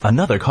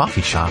Another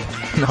coffee shop?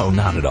 No,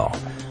 not at all.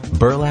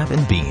 Burlap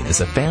and Bean is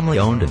a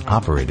family-owned and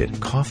operated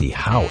coffee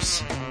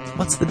house.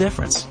 What's the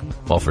difference?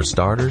 Well, for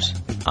starters,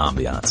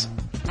 ambiance.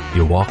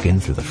 You walk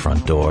in through the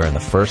front door and the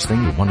first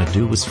thing you want to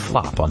do is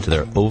flop onto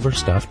their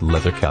overstuffed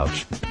leather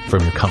couch.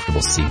 From your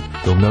comfortable seat,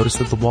 you'll notice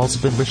that the walls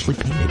have been richly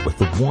painted with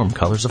the warm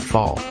colors of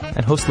fall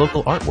and host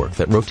local artwork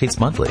that rotates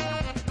monthly.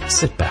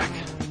 Sit back,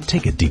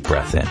 take a deep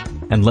breath in,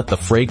 and let the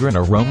fragrant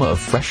aroma of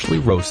freshly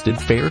roasted,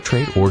 fair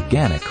trade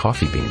organic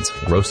coffee beans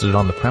roasted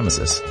on the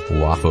premises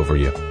waft over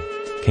you.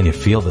 Can you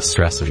feel the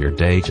stress of your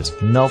day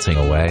just melting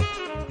away?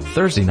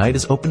 Thursday night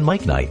is open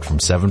mic night from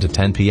 7 to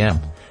 10 p.m.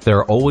 There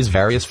are always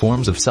various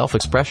forms of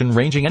self-expression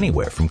ranging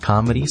anywhere from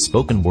comedy,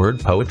 spoken word,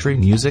 poetry,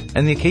 music,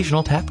 and the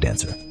occasional tap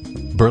dancer.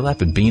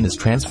 Burlap and Bean is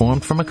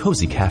transformed from a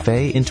cozy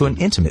cafe into an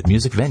intimate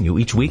music venue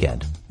each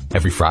weekend.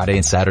 Every Friday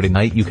and Saturday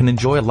night, you can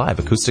enjoy a live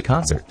acoustic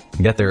concert.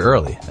 Get there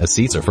early, as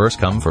seats are first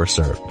come, first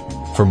served.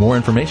 For more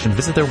information,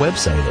 visit their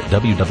website at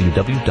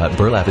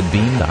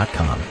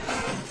www.burlapandbean.com.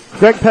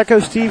 Greg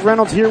Pecco, Steve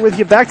Reynolds here with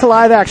you. Back to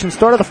live action.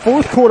 Start of the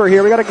fourth quarter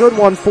here. We got a good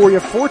one for you.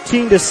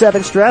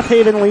 14-7.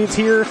 Strathaven leads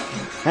here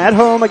at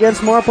home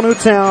against Marple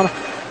Newtown.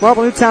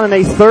 Marple Newtown in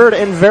a third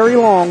and very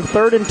long,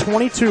 3rd and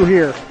 22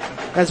 here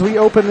as we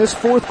open this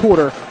fourth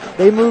quarter.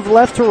 They move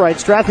left to right.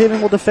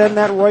 Strathaven will defend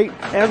that right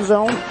end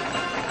zone.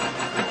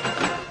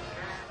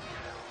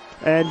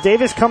 And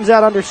Davis comes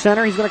out under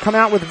center. He's going to come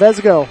out with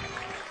Vesgo,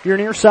 your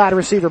near side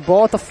receiver.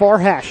 Ball at the far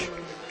hash.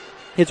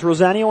 It's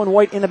Rosanio and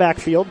White in the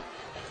backfield.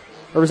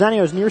 Or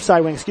Rosanio's near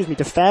side wing,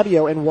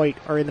 DeFabio and White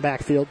are in the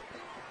backfield.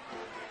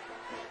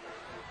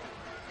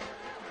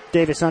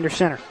 Davis under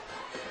center.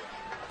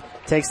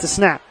 Takes the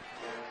snap.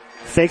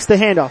 Fakes the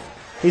handoff.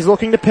 He's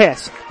looking to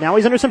pass. Now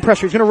he's under some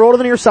pressure. He's going to roll to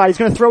the near side. He's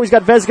going to throw. He's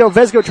got Vesgo.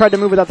 Vesgo tried to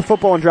move without the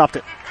football and dropped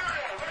it.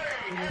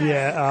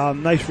 Yeah,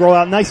 nice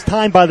rollout. Nice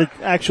time by the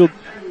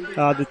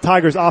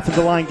Tigers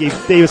offensive line. Gave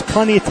Davis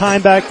plenty of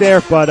time back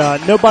there, but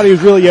nobody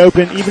was really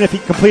open. Even if he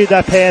completed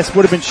that pass,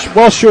 would have been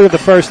well short of the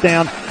first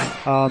down.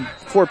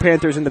 4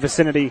 Panthers in the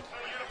vicinity.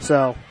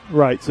 So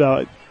right.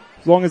 So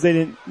as long as they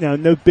didn't,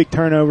 no big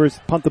turnovers,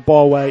 punt the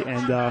ball away,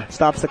 and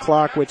stops the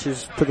clock, which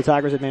is to the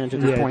Tigers' advantage at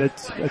this point.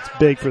 That's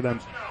big for them.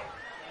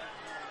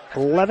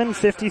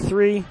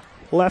 11:53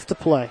 left to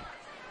play.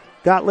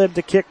 Gottlieb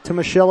to kick to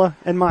Michelle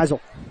and Meisel,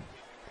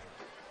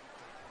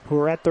 who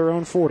are at their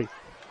own 40.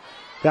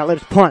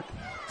 Gottlieb's punt.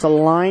 It's a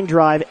line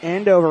drive,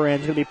 end over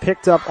end. It's going to be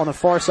picked up on the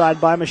far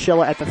side by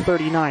Michelle at the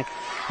 39.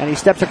 And he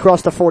steps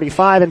across the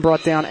 45 and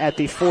brought down at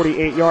the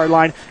 48-yard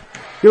line.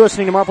 You're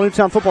listening to Marple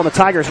Newtown Football on the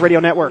Tigers Radio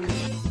Network.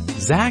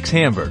 Zach's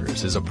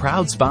Hamburgers is a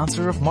proud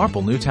sponsor of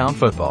Marple Newtown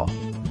Football.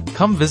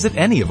 Come visit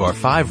any of our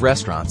 5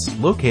 restaurants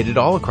located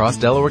all across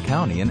Delaware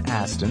County in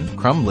Aston,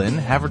 Crumlin,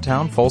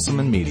 Havertown, Folsom,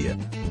 and Media.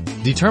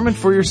 Determine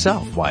for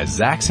yourself why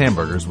Zach's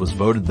Hamburgers was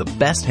voted the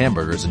best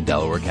hamburgers in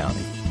Delaware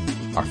County.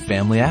 Our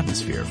family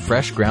atmosphere,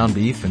 fresh ground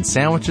beef, and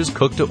sandwiches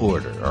cooked to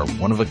order are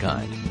one of a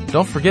kind.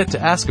 Don't forget to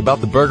ask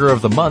about the burger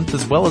of the month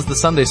as well as the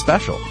Sunday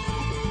special.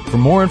 For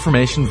more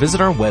information,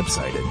 visit our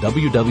website at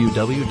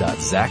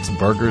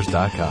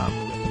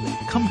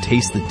www.zaxburgers.com. Come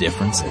taste the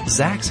difference at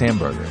Zach's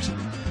Hamburgers.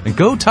 And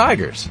go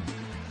Tigers!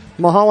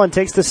 Mulholland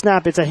takes the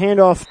snap. It's a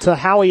handoff to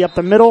Howie up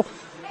the middle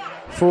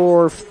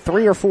for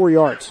 3 or 4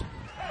 yards.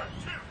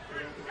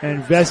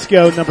 And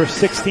Vesco, number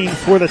 16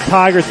 for the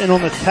Tigers, in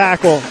on the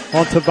tackle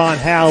on Tavon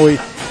Howie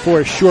for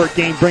a short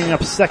gain, bringing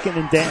up 2nd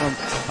and down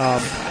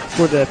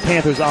for the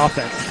Panthers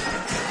offense.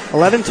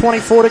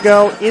 11:24 to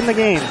go in the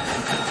game.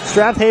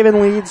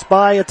 Strathaven leads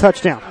by a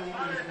touchdown.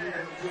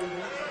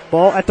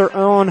 Ball at their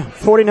own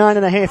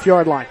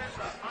 49.5-yard line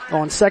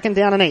on 2nd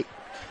down and 8.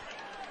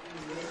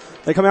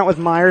 They come out with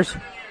Myers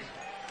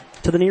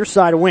to the near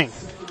side wing.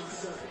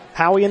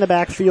 Howie in the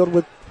backfield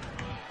with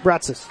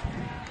Bratzis.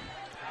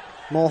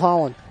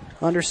 Mulholland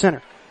under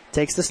center.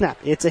 Takes the snap.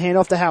 It's a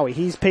handoff to Howie.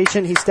 He's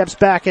patient. He steps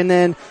back and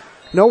then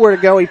nowhere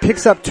to go. He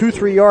picks up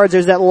 2-3 yards.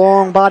 There's that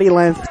long body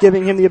length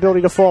giving him the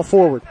ability to fall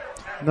forward.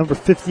 Number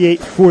 58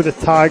 for the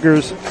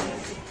Tigers.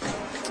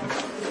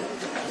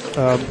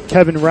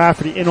 Kevin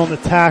Rafferty in on the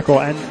tackle.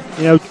 And,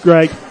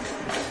 Greg,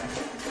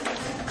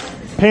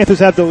 Panthers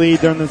have the lead.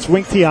 They're in this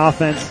wing T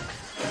offense.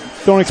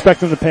 Don't expect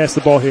them to pass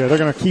the ball here. They're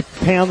going to keep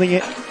pounding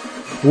it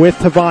with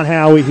Tavon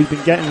Howie, who's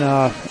been getting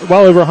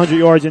well over 100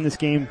 yards in this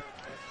game.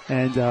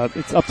 And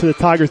it's up to the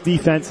Tigers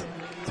defense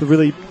to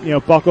really,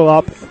 buckle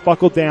up,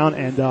 buckle down,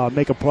 and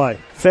make a play.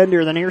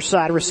 Fender, the near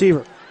side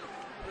receiver.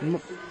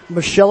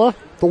 Michelle,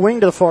 the wing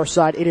to the far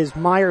side. It is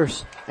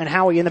Myers and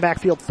Howie in the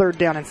backfield, 3rd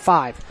down and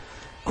 5.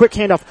 Quick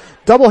handoff,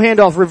 double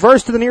handoff,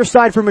 reverse to the near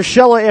side for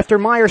Michelle after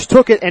Myers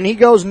took it, and he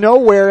goes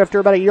nowhere after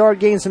about a yard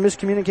gain, some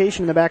miscommunication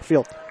in the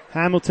backfield.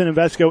 Hamilton and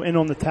Vesco in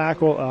on the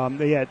tackle.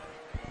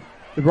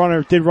 The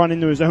runner did run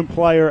into his own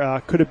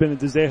player. Could have been a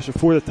disaster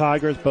for the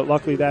Tigers, but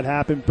luckily that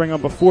happened. Bring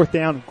up a 4th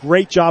down.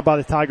 Great job by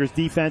the Tigers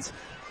defense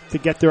to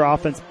get their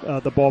offense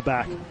the ball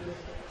back.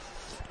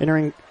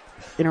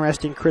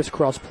 Interesting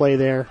crisscross play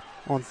there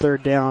on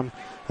 3rd down.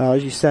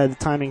 As you said, the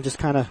timing just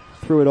kind of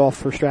threw it off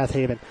for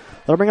Strathaven.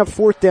 They'll bring up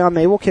 4th down.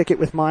 They will kick it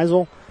with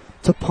Meisel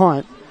to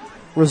punt.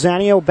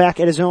 Rosanio back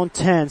at his own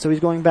 10, so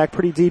he's going back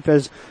pretty deep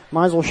as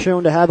Meisel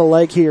shown to have a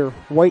leg here.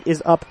 White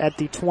is up at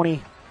the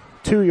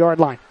 22-yard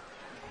line.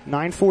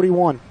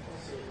 9:41.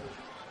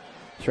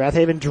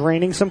 Strathaven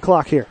draining some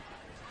clock here.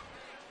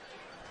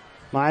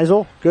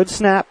 Meisel, good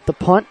snap, the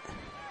punt.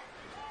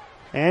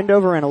 And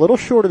over and a little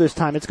shorter this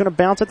time. It's going to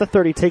bounce at the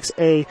 30. Takes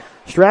a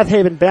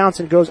Strathaven bounce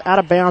and goes out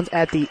of bounds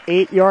at the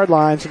 8-yard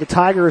line. So the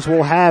Tigers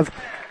will have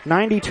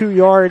 92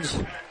 yards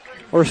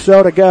or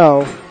so to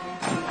go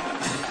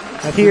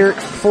here,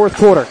 fourth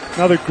quarter.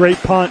 Another great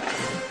punt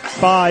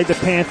by the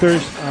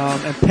Panthers,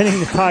 and pinning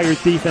the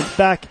Tigers defense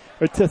back,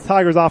 or the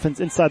Tigers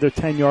offense inside their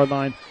 10-yard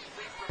line.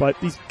 But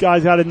these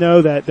guys got to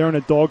know that they're in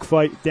a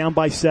dogfight, down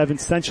by 7,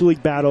 Central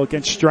League battle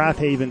against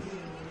Strathaven.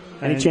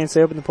 Any chance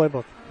they open the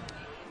playbook?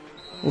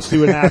 We'll see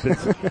what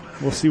happens.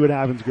 We'll see what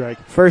happens, Greg.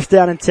 First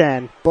down and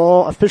 10.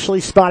 Ball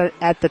officially spotted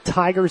at the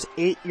Tigers'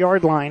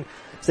 8-yard line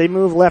as they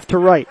move left to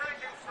right.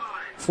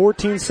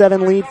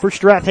 14-7 lead for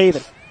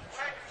Strathaven.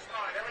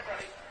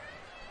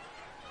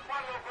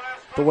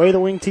 The way the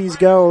wing tees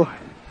go,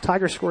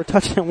 Tigers score a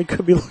touchdown, we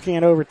could be looking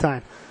at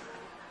overtime.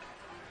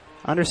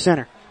 Under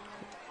center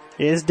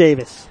is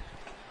Davis.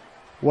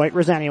 White,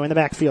 Rosanio in the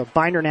backfield.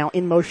 Binder now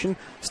in motion,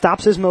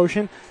 stops his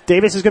motion.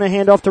 Davis is going to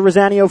hand off to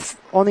Rosanio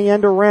on the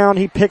end around.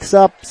 He picks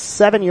up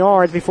 7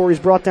 yards before he's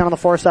brought down on the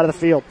far side of the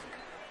field.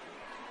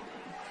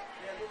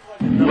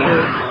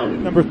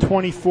 Number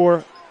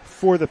 24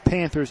 for the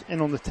Panthers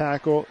in on the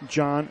tackle,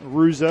 John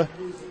Ruza.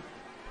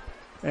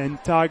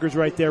 And Tigers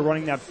right there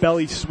running that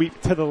belly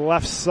sweep to the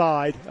left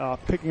side,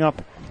 picking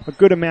up a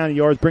good amount of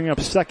yards, bringing up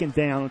second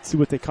down. Let's see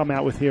what they come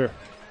out with here.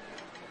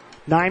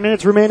 9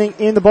 minutes remaining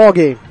in the ball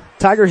game.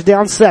 Tigers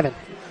down 7.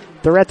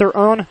 They're at their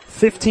own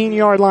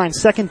 15-yard line.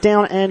 Second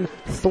down and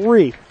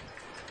 3.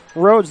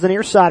 Rhodes, the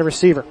near side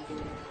receiver.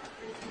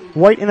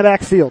 White in the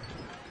backfield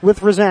with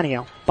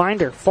Rosanio.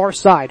 Binder, far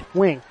side,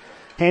 wing.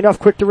 Handoff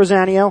quick to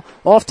Rosanio.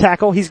 Off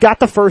tackle. He's got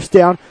the first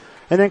down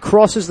and then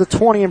crosses the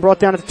 20 and brought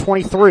down at the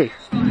 23.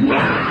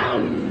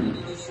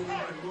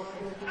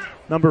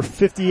 Number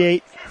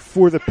 58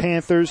 for the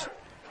Panthers,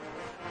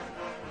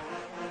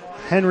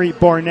 Henry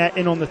Barnett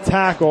in on the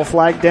tackle.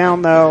 Flag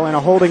down though and a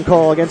holding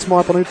call against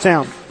Marple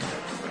Newtown.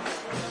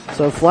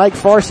 So flag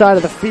far side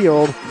of the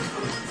field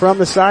from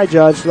the side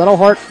judge.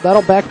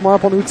 That'll back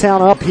Marple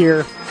Newtown up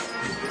here.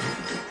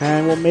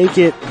 And we'll make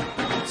it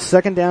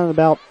second down at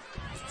about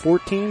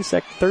 13.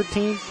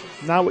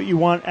 Not what you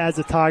want as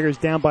the Tigers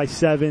down by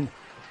 7.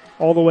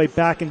 All the way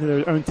back into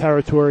their own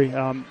territory.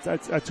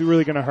 That's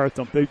really going to hurt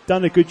them. They've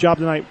done a good job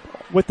tonight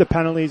with the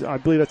penalties. I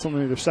believe that's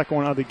only their second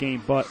one of the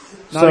game, but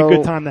not a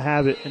good time to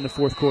have it in the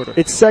fourth quarter.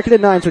 It's second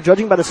and 9, so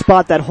judging by the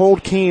spot, that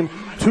hold came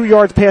 2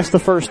 yards past the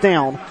first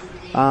down.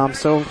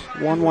 So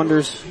one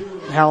wonders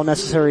how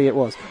necessary it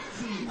was.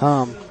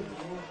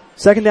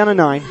 Second down and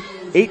 9,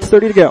 8:30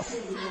 to go.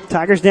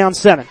 Tigers down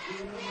 7.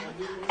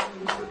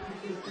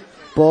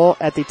 Ball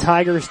at the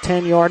Tigers'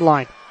 10-yard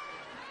line.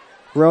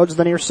 Rhodes,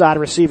 the near side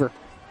receiver,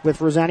 with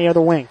Rosanio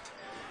the wing.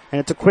 And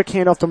it's a quick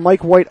handoff to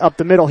Mike White up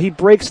the middle. He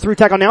breaks through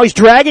tackle. Now he's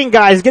dragging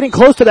guys, getting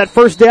close to that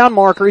first down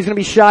marker. He's going to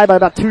be shy by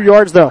about 2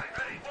 yards though.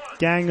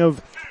 Gang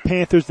of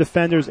Panthers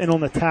defenders in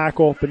on the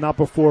tackle, but not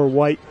before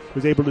White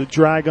was able to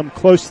drag him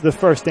close to the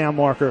first down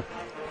marker.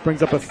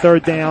 Brings up a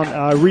third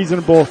down,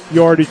 reasonable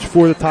yardage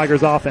for the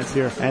Tigers offense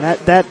here. And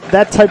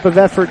that type of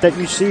effort that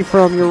you see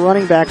from your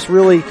running backs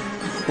really,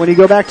 when you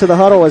go back to the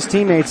huddle as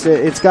teammates,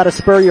 it's got to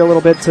spur you a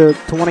little bit to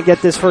want to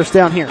get this first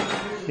down here.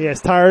 Yeah,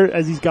 as tired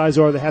as these guys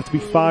are, they have to be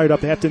fired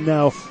up. They have to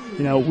know,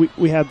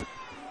 we have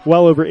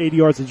well over 80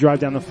 yards to drive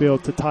down the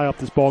field to tie up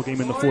this ball game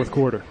in the fourth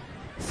quarter.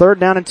 Third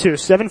down and 2,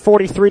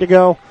 7:43 to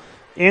go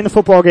in the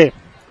football game.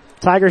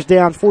 Tigers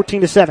down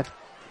 14-7.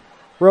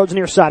 Rhodes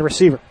near side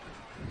receiver.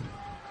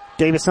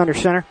 Davis under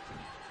center.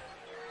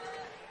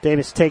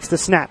 Davis takes the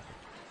snap.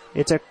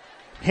 It's a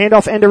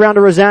handoff end around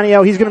to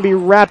Rosanio. He's going to be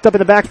wrapped up in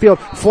the backfield.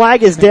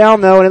 Flag is down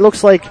though, and it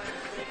looks like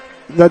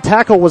the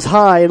tackle was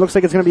high. It looks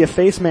like it's going to be a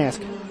face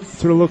mask.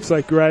 That's what it looks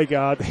like, Greg.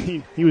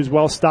 He was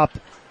well stopped.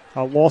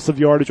 Loss of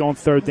yardage on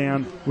third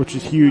down, which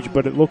is huge,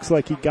 but it looks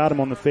like he got him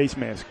on the face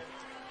mask.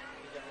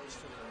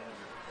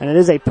 And it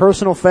is a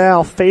personal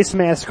foul, face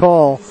mask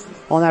call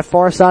on that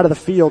far side of the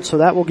field, so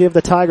that will give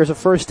the Tigers a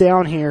first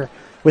down here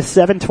with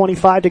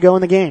 7:25 to go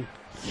in the game.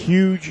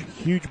 Huge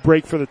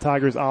break for the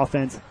Tigers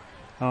offense.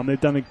 They've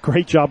done a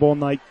great job all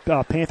night.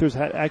 Panthers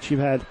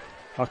actually had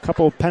a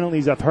couple of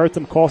penalties that hurt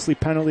them, costly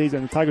penalties,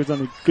 and the Tigers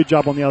done a good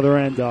job on the other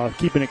end,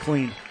 keeping it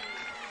clean.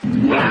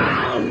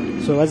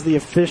 So as the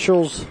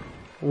officials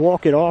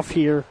walk it off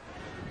here,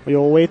 we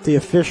will await the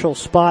official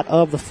spot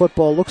of the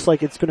football. Looks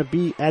like it's going to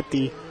be at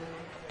the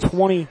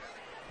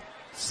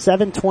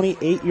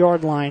 28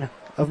 yard line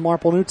of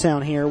Marple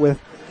Newtown here with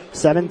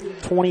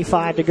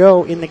 7:25 to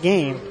go in the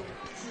game.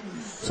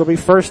 So it'll be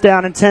first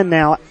down and 10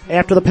 now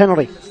after the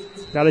penalty.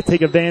 Got to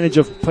take advantage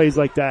of plays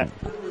like that.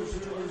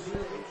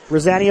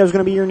 Rosanio is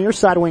going to be your near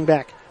side wing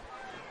back.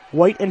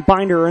 White and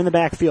Binder are in the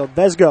backfield.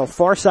 Vesgo,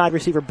 far side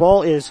receiver.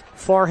 Ball is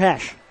far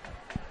hash.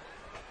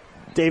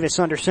 Davis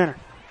under center.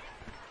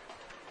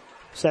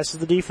 Assesses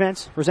the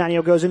defense.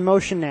 Rosanio goes in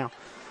motion now.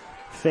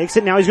 Fakes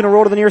it. Now he's going to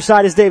roll to the near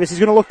side as Davis. He's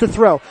going to look to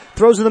throw.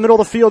 Throws in the middle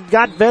of the field.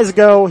 Got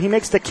Vesgo. He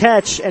makes the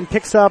catch and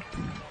picks up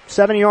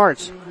 7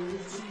 yards.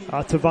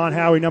 Tavon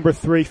Howie, number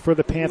 3 for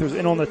the Panthers,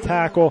 in on the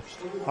tackle.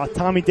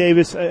 Tommy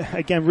Davis,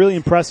 again, really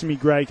impressing me,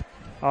 Greg.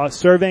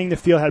 Surveying the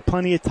field, had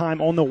plenty of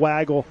time on the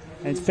waggle,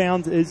 and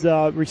found his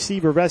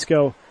receiver,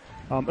 Vesco,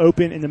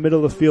 open in the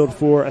middle of the field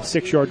for a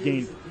 6-yard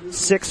gain.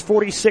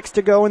 6:46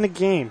 to go in the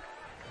game.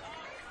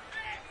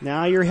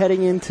 Now you're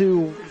heading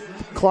into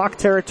clock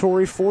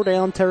territory,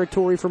 4-down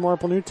territory for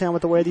Marple Newtown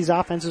with the way these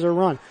offenses are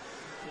run.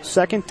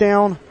 2nd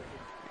down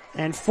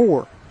and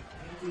 4.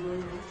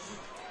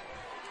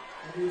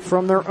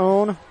 From their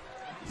own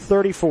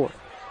 34.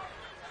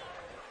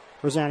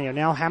 Rosanio.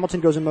 Now Hamilton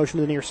goes in motion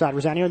to the near side.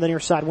 Rosanio, the near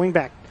side wing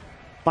back.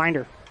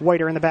 Binder.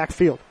 White are in the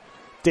backfield.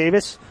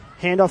 Davis.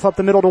 Handoff up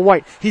the middle to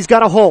White. He's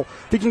got a hole.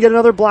 If he can get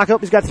another block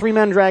up, he's got 3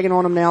 men dragging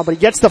on him now, but he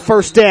gets the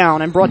first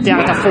down and brought down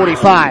at the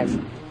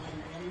 45.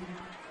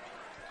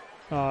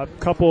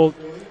 Couple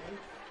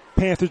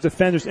Panthers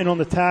defenders in on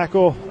the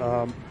tackle.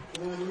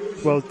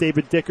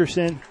 David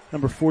Dickerson,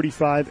 number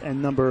 45,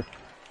 and number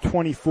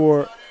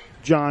 24,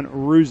 John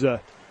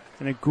Ruza.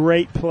 And a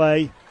great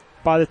play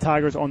by the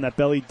Tigers on that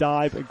belly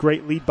dive. A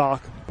great lead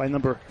block by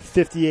number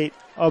 58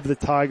 of the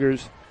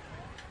Tigers,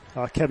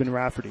 Kevin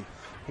Rafferty.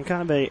 And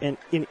kind of an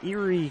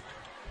eerie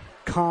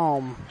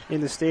calm in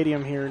the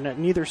stadium here.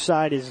 Neither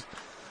side is,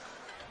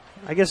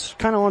 I guess,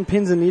 kind of on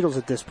pins and needles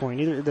at this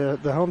point. Either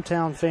the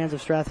hometown fans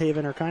of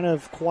Strathaven are kind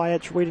of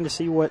quiet, waiting to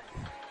see what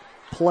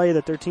play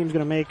that their team's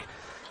going to make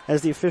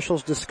as the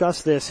officials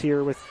discuss this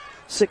here with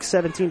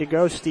 6:17 to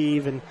go,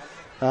 Steve. And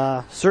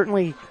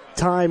certainly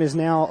time is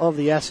now of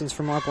the essence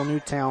for Marple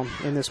Newtown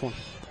in this one.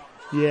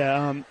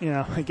 Yeah,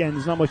 again,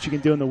 there's not much you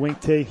can do in the wing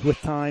tee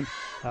with time.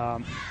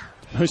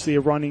 Mostly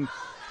a running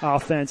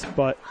offense,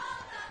 but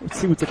let's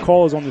see what the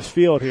call is on this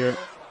field here.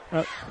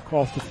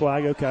 Call off the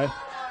flag, okay.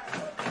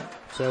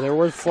 So there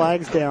were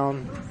flags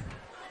down.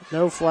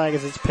 No flag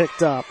as it's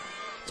picked up.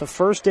 It's a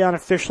 1st down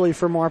officially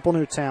for Marple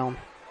Newtown.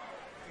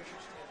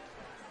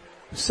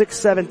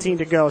 6:17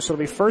 to go, so it'll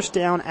be 1st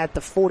down at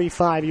the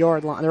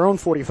 45-yard line, their own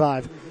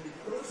 45.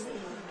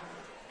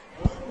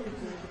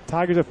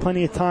 Tigers have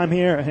plenty of time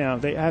here.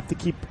 They have to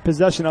keep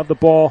possession of the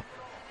ball,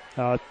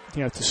 to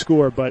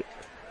score, but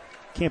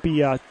can't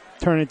be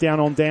turning it down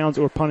on downs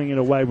or punting it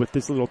away with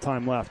this little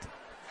time left.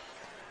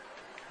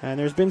 And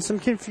there's been some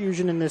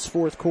confusion in this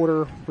 4th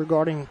quarter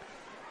regarding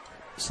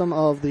some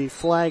of the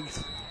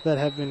flags that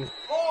have been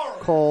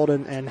called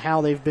and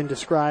how they've been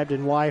described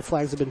and why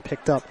flags have been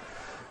picked up.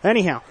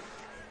 Anyhow,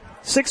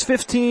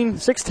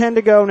 6:10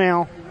 to go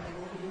now.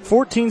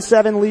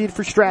 14-7 lead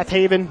for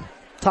Strathaven.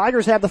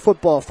 Tigers have the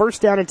football. 1st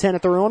down and 10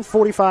 at their own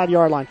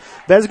 45-yard line.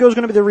 Vesgo's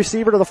going to be the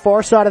receiver to the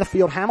far side of the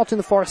field. Hamilton,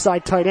 the far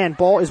side tight end.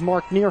 Ball is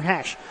marked near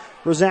hash.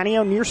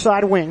 Rosanio, near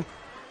side wing.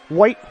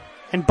 White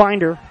and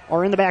Binder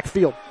are in the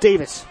backfield.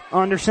 Davis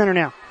under center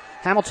now.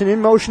 Hamilton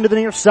in motion to the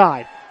near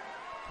side.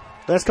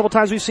 Last couple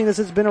times we've seen this,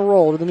 it's been a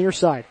roll to the near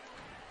side.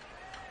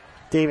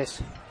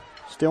 Davis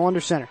still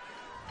under center.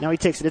 Now he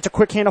takes it. It's a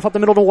quick handoff up the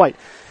middle to White.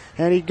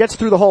 And he gets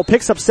through the hole,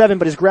 picks up 7,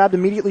 but is grabbed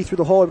immediately through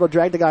the hole, able to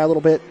drag the guy a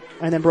little bit,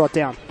 and then brought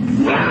down.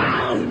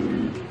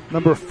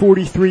 Number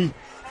 43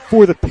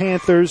 for the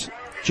Panthers,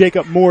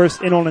 Jacob Morris,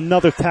 in on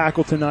another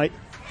tackle tonight.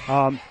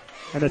 And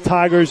the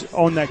Tigers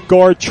on that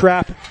guard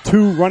trap,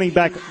 2 running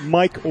back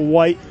Mike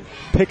White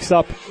picks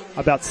up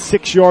about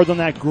 6 yards on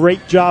that.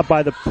 Great job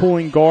by the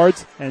pulling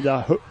guards and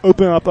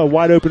open up a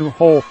wide open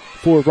hole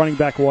for running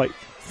back White.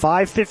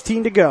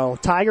 5:15 to go.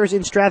 Tigers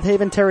in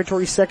Strathaven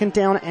territory, 2nd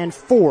down and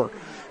 4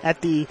 at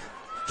the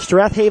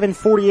Strathaven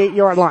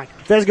 48-yard line.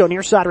 Vesgo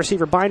near side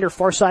receiver, Binder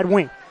far side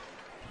wing.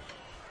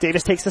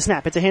 Davis takes the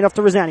snap. It's a handoff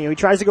to Rosanio. He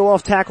tries to go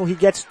off tackle. He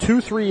gets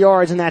 2-3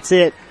 yards, and that's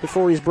it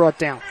before he's brought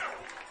down.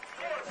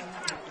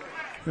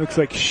 Looks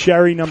like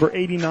Sherry, number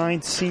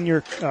 89,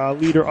 senior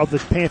leader of the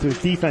Panthers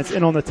defense,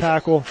 in on the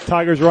tackle.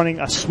 Tigers running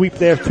a sweep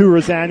there to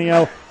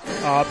Rosanio.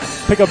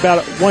 Pick up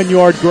about 1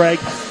 yard, Greg,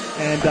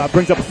 and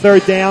brings up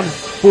 3rd down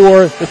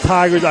for the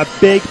Tigers. A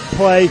big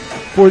play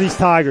for these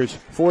Tigers.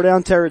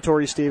 4-down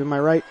territory, Steve, am I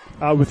right?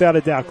 Without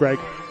a doubt, Greg.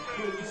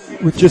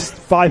 With just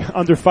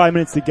under 5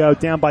 minutes to go,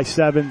 down by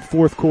 7,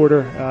 4th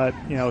quarter,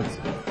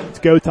 it's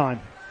go time.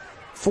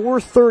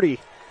 4:30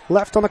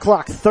 left on the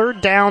clock.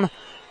 3rd down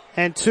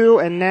and 2,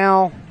 and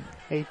now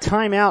a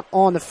timeout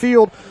on the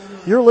field.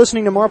 You're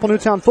listening to Marple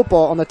Newtown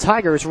Football on the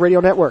Tigers Radio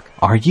Network.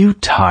 Are you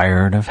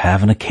tired of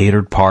having a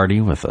catered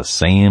party with the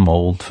same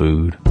old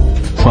food?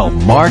 Well,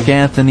 Mark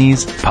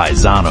Anthony's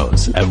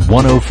Paisanos at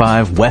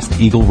 105 West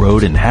Eagle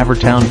Road in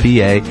Havertown,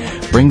 PA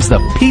brings the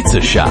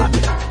pizza shop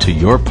to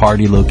your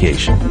party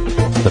location.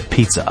 The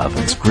pizza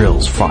ovens,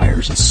 grills,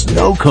 fryers, and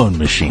snow cone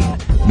machine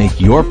make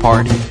your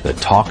party the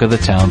talk of the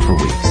town for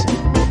weeks.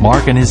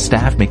 Mark and his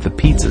staff make the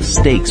pizzas,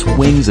 steaks,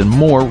 wings, and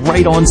more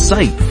right on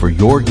site for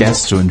your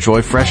guests to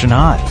enjoy fresh and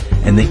hot.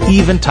 And they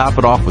even top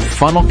it off with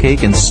funnel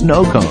cake and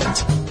snow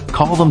cones.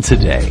 Call them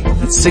today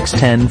at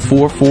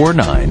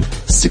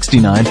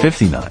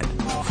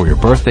 610-449-6959 for your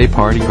birthday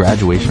party,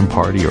 graduation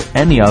party, or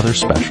any other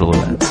special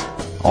events.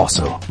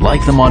 Also,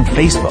 like them on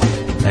Facebook.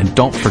 And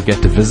don't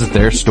forget to visit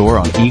their store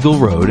on Eagle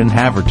Road in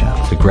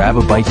Havertown to grab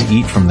a bite to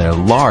eat from their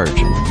large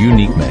and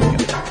unique menu.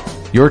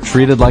 You're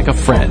treated like a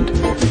friend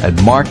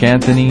at Mark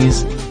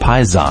Anthony's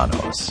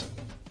Paisanos.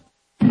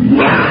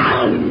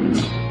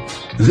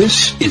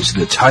 This is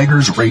the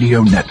Tigers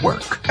Radio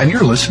Network, and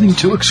you're listening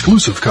to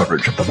exclusive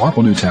coverage of the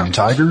Marple Newtown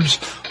Tigers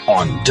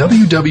on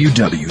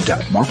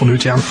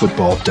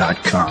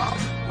www.marplenewtownfootball.com.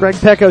 Greg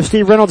Pecco,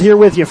 Steve Reynolds here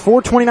with you.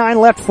 4:29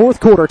 left,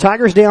 fourth quarter.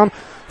 Tigers down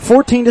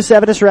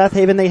 14-7 to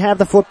Strathaven. They have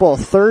the football.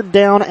 3rd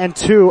down and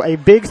 2. A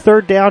big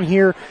 3rd down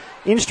here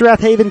in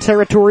Strathaven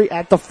territory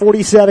at the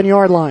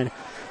 47-yard line.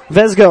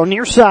 Vesgo,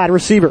 near side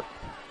receiver.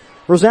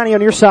 Rosanio,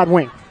 near side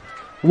wing.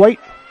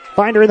 White,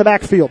 Binder in the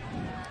backfield.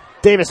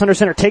 Davis under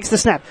center takes the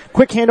snap.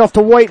 Quick handoff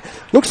to White.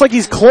 Looks like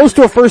he's close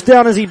to a first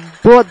down as he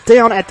brought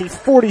down at the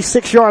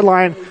 46-yard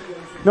line.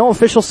 No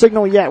official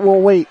signal yet.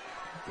 We'll wait.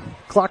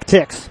 Clock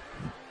ticks.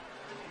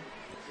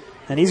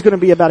 And he's going to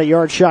be about a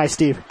yard shy,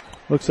 Steve.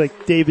 Looks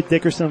like David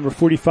Dickerson, number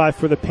 45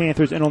 for the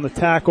Panthers, in on the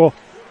tackle.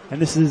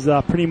 And this is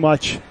pretty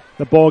much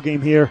the ball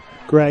game here,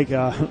 Greg.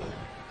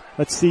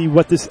 Let's see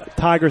what this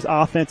Tigers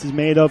offense is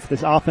made of,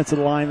 this offensive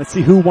line. Let's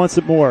see who wants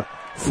it more.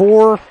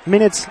 4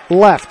 minutes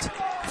left.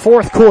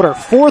 Fourth quarter.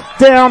 4th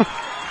down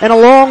and a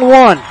long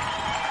one.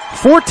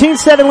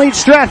 14-7 lead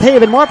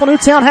Strathaven. Marple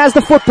Newtown has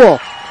the football.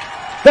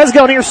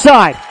 Vesgo near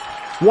side.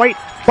 White,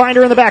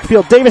 Binder in the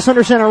backfield. Davis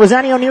under center.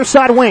 Rosanio near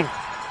side wing.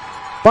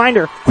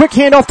 Binder, quick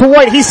handoff to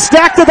White. He's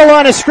stacked at the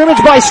line of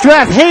scrimmage by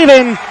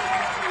Strathaven.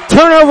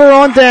 Turnover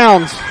on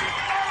downs.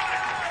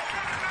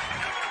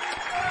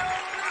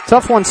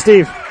 Tough one,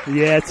 Steve.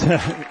 Yeah, it's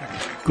a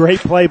great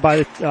play by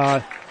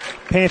the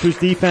Panthers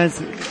defense.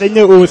 They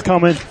knew it was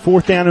coming.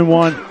 4th down and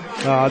 1.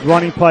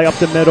 Running play up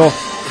the middle.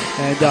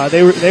 And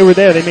they were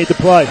there. They made the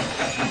play.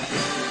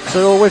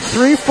 So with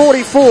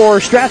 3:44,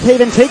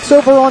 Strathaven takes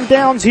over on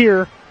downs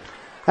here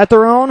at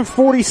their own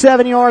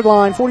 47-yard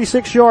line,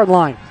 46-yard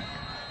line.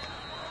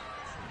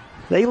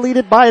 They lead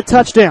it by a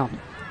touchdown.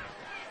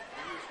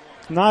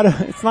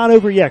 It's not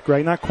over yet,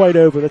 Greg. Not quite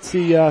over. Let's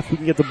see if we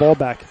can get the ball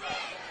back.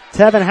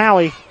 Tevin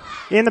Howie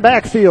in the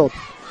backfield.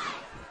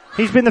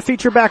 He's been the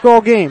feature back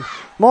all game.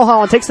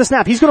 Mulholland takes the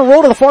snap. He's going to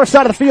roll to the far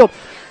side of the field.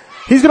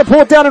 He's going to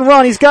pull it down and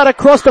run. He's got to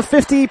cross the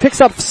 50. He picks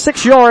up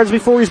 6 yards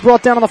before he's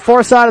brought down on the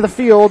far side of the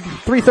field.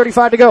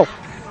 3:35 to go.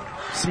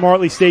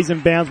 Smartly stays in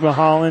bounds,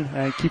 Mulholland,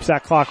 and keeps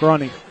that clock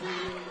running.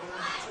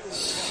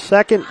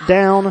 2nd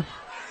down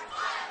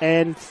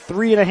and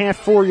 3.5,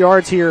 4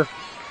 yards here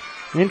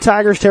in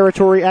Tigers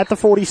territory at the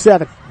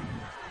 47.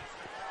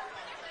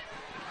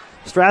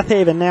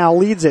 Strathaven now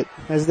leads it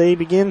as they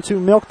begin to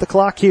milk the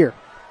clock here.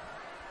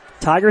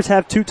 Tigers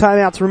have 2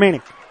 timeouts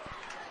remaining.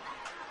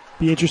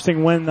 Be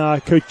interesting when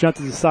Coach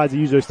Junta decides to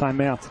use those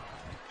timeouts.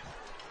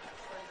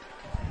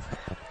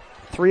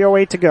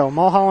 3:08 to go.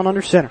 Mulholland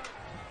under center.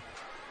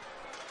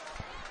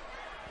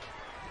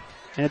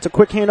 And it's a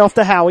quick handoff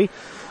to Howie.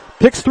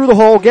 Picks through the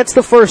hole, gets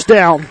the first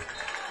down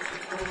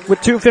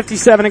with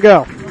 2:57 to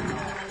go.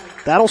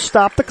 That'll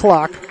stop the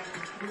clock.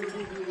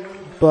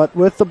 But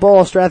with the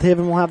ball,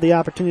 Strathaven will have the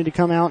opportunity to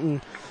come out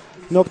and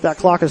milk that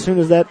clock as soon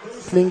as that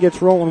thing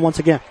gets rolling once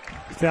again.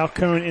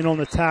 Falcone in on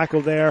the tackle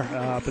there,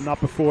 but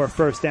not before a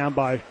first down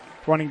by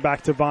running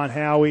back to Von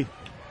Howie.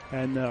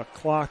 And the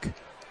clock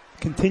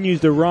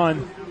continues to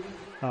run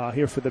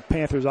here for the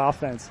Panthers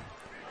offense.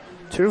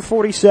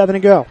 2:47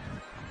 to go.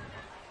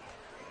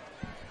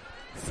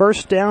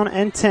 First down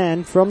and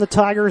 10 from the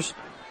Tigers'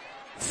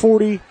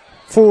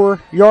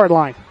 44-yard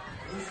line.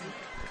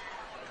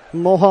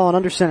 Mulholland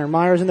under center.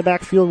 Myers in the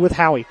backfield with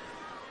Howie.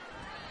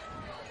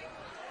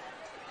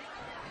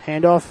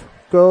 Handoff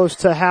goes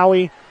to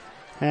Howie,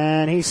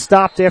 and he's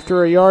stopped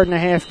after a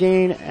 1.5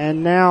 gain,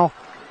 and now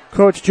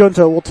Coach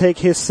Junta will take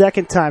his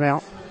second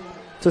timeout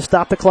to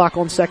stop the clock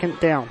on 2nd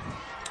down.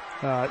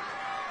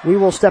 We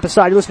will step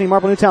aside. You're listening to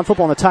Marple Newtown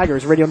Football on the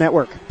Tigers Radio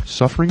Network.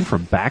 Suffering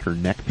from back or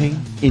neck pain,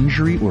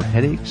 injury, or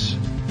headaches?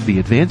 The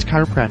Advanced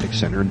Chiropractic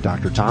Center and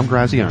Dr. Tom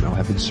Graziano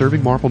have been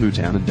serving Marple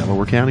Newtown and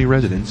Delaware County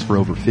residents for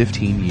over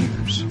 15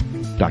 years.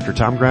 Dr.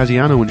 Tom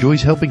Graziano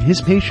enjoys helping his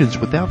patients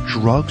without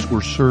drugs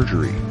or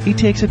surgery. He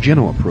takes a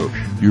gentle approach,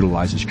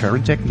 utilizes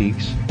current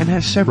techniques, and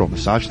has several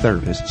massage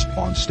therapists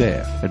on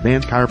staff.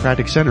 Advanced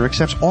Chiropractic Center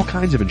accepts all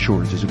kinds of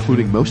insurances,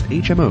 including most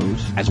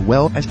HMOs, as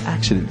well as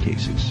accident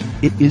cases.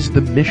 It is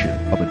the mission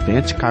of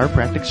Advanced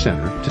Chiropractic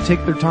Center to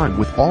take their time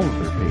with all of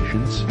their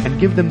patients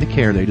and give them the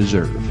care they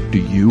deserve. Do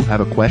you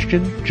have a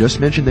question? Just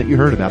mention that you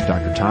heard about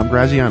Dr. Tom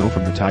Graziano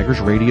from the Tigers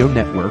Radio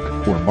Network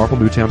or Marple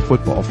Newtown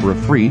Football for a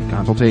free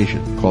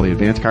consultation. Call the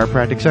Advanced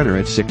Chiropractic Center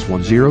at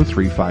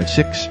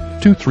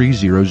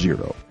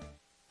 610-356-2300.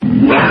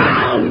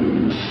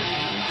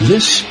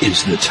 This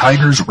is the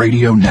Tigers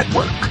Radio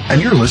Network, and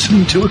you're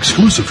listening to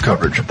exclusive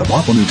coverage of the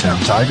Marple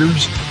Newtown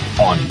Tigers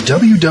on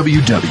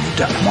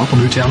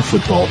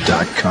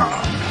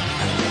www.marplenewtownfootball.com.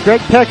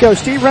 Greg Pecco,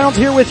 Steve Reynolds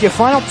here with you.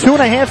 Final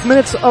 2.5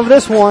 minutes of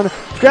this one.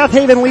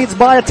 Strathaven leads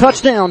by a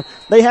touchdown.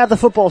 They have the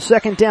football,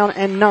 2nd down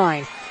and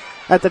 9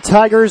 at the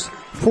Tigers'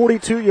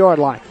 42-yard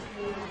line.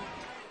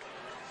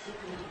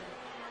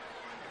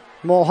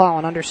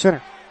 Mulholland under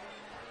center.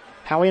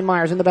 Howie and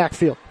Myers in the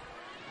backfield.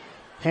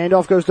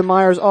 Handoff goes to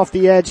Myers off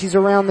the edge. He's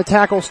around the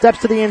tackle,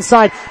 steps to the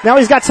inside. Now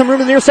he's got some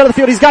room in the near side of the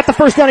field. He's got the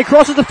first down. He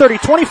crosses the 30,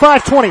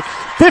 25, 20,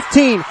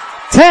 15,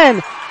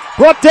 10.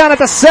 Brought down at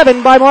the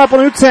 7 by Marple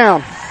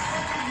Newtown.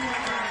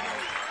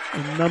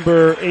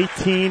 Number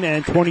 18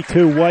 and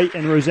 22, White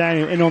and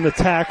Rosanio in on the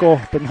tackle,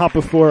 but not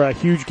before a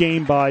huge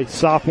gain by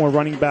sophomore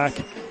running back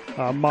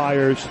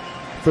Myers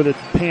for the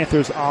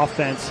Panthers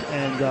offense.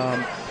 And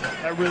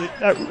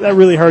that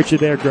really hurts you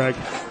there, Greg.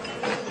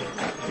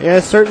 Yeah,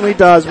 it certainly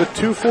does. With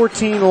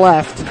 2:14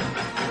 left,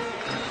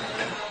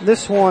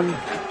 this one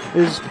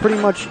is pretty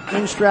much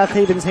in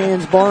Strathaven's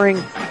hands, barring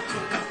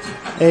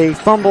a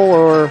fumble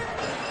or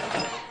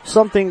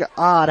something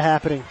odd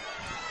happening.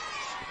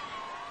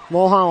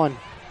 Mulholland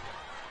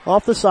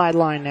off the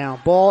sideline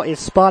now. Ball is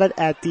spotted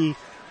at the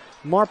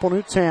Marple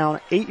Newtown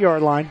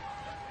 8-yard line.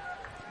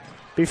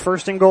 Be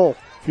first and goal.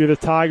 If you're the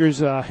Tigers,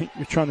 you're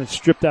trying to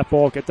strip that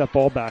ball, get that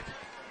ball back.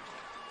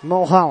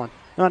 Mulholland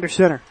under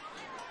center.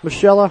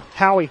 Michelle,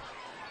 Howie.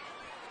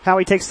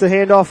 Howie takes the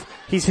handoff.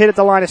 He's hit at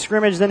the line of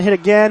scrimmage, then hit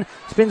again.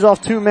 Spins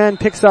off 2 men,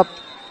 picks up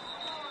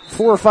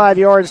 4 or 5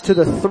 yards to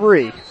the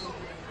 3.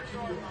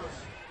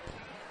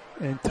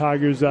 And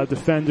Tigers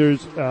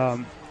defenders,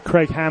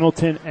 Craig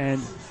Hamilton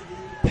and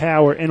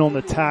Power in on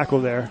the tackle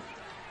there.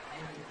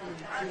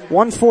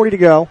 1:40 to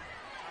go.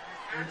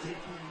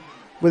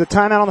 With a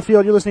timeout on the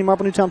field, you're listening to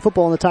Marple Newtown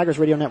Football on the Tigers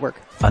Radio Network.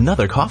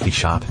 Another coffee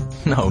shop?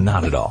 No,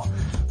 not at all.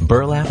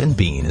 Burlap and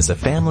Bean is a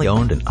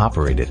family-owned and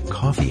operated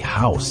coffee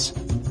house.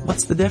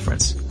 What's the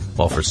difference?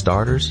 Well, for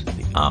starters,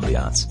 the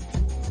ambiance.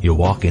 You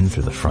walk in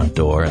through the front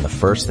door and the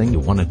first thing you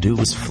want to do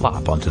is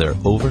flop onto their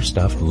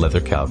overstuffed leather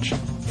couch.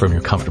 From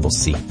your comfortable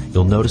seat,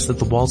 you'll notice that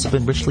the walls have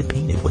been richly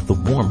painted with the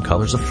warm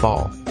colors of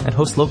fall and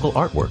host local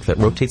artwork that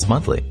rotates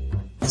monthly.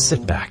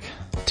 Sit back,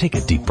 take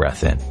a deep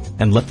breath in,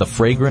 and let the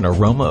fragrant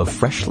aroma of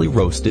freshly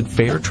roasted,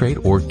 fair trade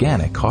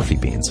organic coffee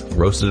beans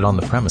roasted on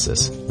the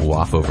premises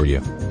waft over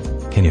you.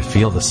 Can you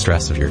feel the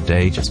stress of your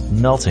day just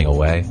melting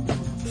away?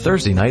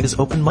 Thursday night is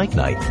open mic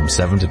night from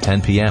 7 to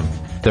 10 p.m.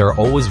 There are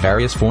always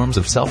various forms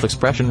of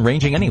self-expression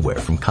ranging anywhere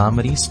from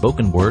comedy,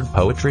 spoken word,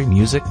 poetry,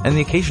 music, and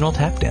the occasional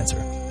tap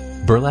dancer.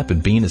 Burlap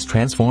and Bean is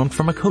transformed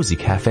from a cozy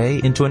cafe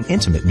into an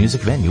intimate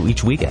music venue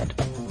each weekend.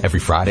 Every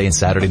Friday and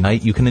Saturday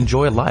night you can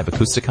enjoy a live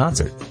acoustic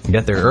concert.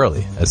 Get there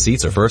early, as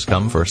seats are first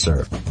come, first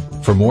served.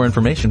 For more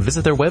information,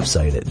 visit their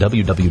website at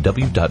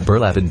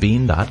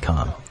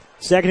www.burlapandbean.com.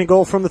 Second and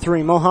goal from the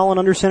 3. Mulholland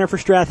under center for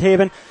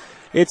Strathaven.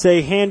 It's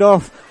a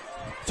handoff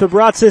to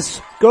Bratsis.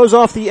 Goes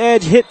off the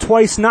edge, hit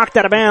twice, knocked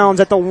out of bounds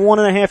at the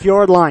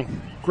 1.5-yard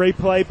line. Great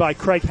play by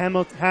Craig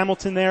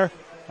Hamilton there,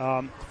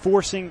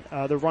 forcing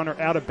the runner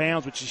out of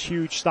bounds, which is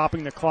huge,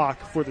 stopping the clock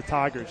for the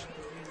Tigers.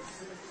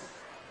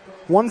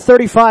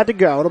 1:35 to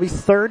go. It'll be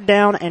third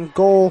down and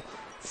goal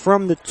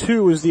from the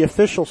 2 is the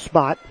official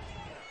spot.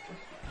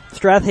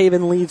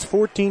 Strathaven leads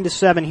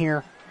 14-7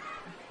 here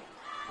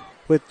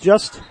with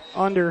just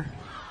under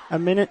a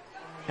minute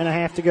and a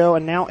half to go,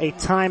 and now a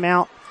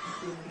timeout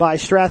by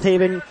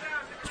Strathaven.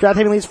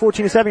 Strathaven leads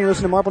 14-7. You're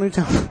listening to Marple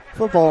Newtown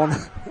Football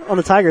on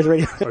the Tigers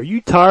Radio. Are you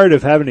tired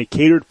of having a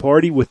catered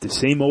party with the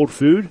same old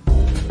food?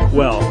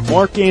 Well,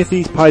 Mark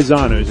Anthony's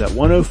Paisanos at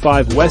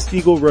 105 West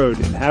Eagle Road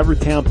in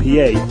Havertown,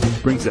 PA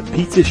brings a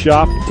pizza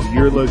shop to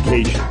your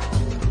location.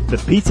 The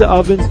pizza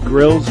ovens,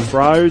 grills,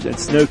 fryers, and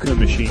snow cone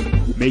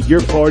machine make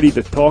your party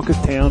the talk of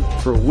town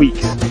for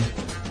weeks.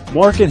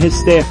 Mark and his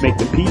staff make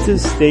the pizzas,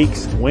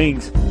 steaks,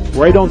 wings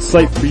right on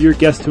site for your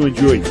guests to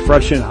enjoy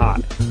fresh and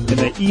hot. And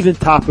they even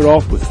top it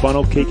off with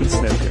funnel cake and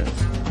snow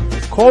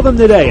cones. Call them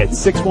today at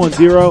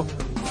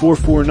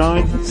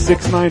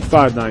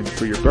 610-449-6959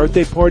 for your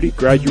birthday party,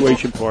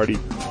 graduation party,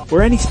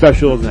 or any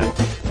special event.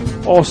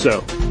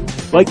 Also,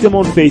 like them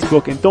on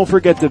Facebook and don't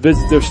forget to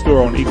visit their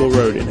store on Eagle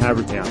Road in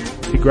Havertown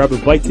to grab a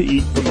bite to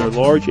eat from their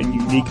large and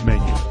unique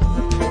menu.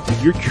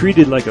 You're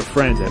treated like a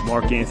friend at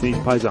Mark Anthony's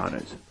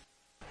Paisanos.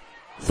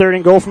 Third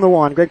and goal from the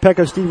 1. Greg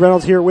Pecco, Steve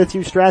Reynolds here with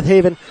you.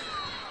 Strathaven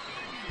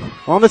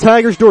on the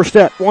Tigers'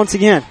 doorstep once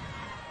again.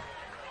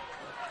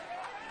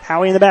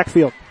 Howie in the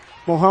backfield.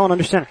 Mulholland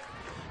under center.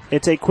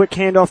 It's a quick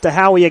handoff to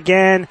Howie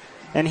again,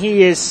 and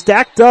he is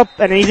stacked up,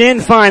 and he's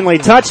in finally.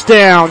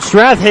 Touchdown,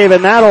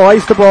 Strathaven. That'll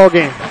ice the ball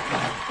game.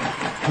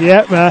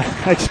 Yeah,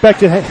 I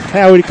expected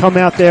Howie to come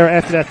out there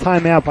after that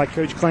timeout by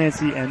Coach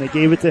Clancy, and they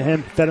gave it to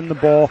him, fed him the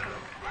ball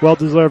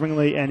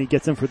well-deservingly, and he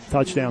gets in for the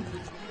touchdown.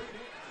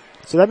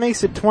 So that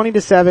makes it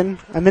 20-7.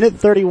 A minute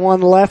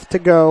 31 left to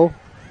go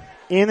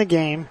in the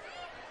game.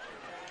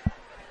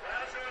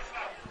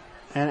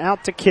 And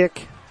out to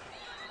kick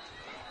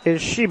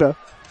is Sheba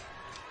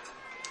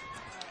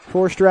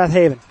for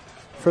Strathaven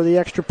for the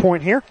extra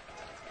point here.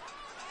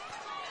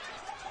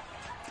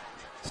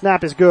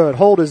 Snap is good.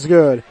 Hold is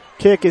good.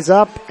 Kick is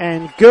up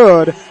and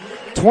good.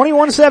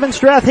 21-7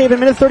 Strathaven,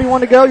 minute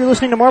 31 to go. You're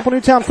listening to Marple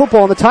Newtown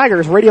Football on the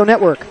Tigers Radio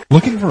Network.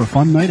 Looking for a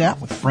fun night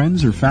out with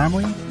friends or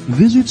family?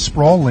 Visit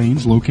Sproul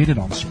Lanes located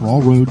on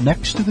Sproul Road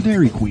next to the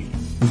Dairy Queen.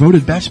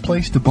 Voted best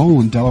place to bowl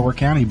in Delaware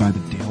County by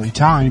the Daily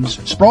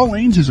Times, Sproul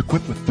Lanes is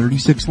equipped with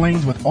 36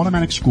 lanes with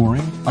automatic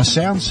scoring, a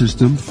sound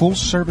system,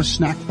 full-service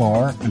snack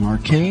bar, an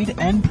arcade,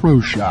 and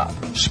pro shop.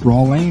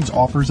 Sproul Lanes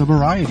offers a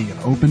variety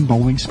of open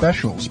bowling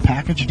specials,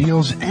 package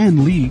deals,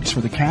 and leagues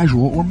for the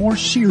casual or more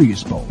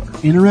serious bowler.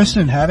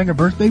 Interested in having a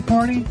birthday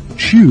party?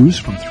 Choose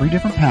from 3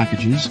 different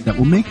packages that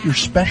will make your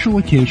special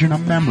occasion a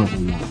memorable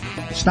one.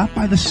 Stop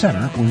by the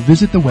center or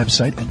visit the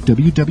website at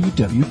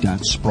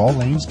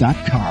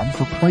www.sprawllanes.com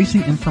for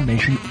pricing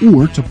information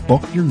or to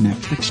book your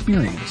next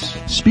experience.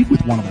 Speak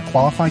with one of the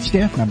qualified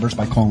staff members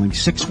by calling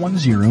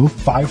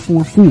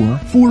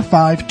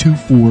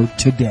 610-544-4524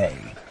 today.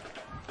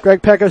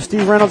 Greg Pecco,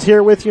 Steve Reynolds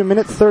here with you.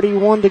 Minute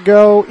 31 to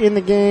go in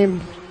the game.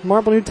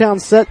 Marple Newtown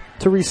set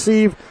to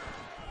receive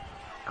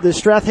the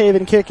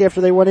Strathaven kick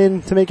after they went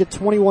in to make it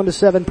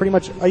 21-7, pretty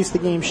much ice the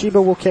game.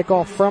 Sheba will kick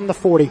off from the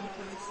 40.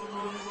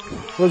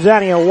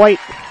 Rosanio, White,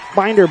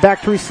 Binder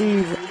back to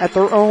receive at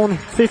their own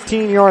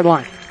 15-yard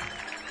line.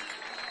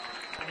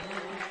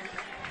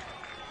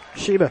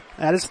 Sheba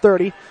at his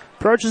 30,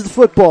 approaches the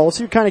football. Let's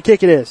see what kind of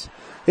kick it is.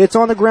 It's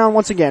on the ground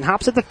once again.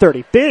 Hops at the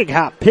 30. Big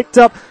hop. Picked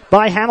up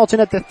by Hamilton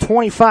at the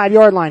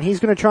 25-yard line.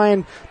 He's going to try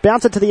and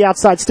bounce it to the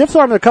outside. Stiffs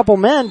arm a couple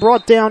men.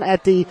 Brought down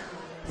at the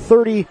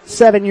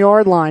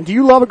 37-yard line. Do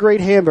you love a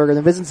great hamburger?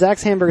 Then visit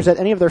Zach's Hamburgers at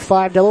any of their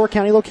 5 Delaware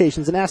County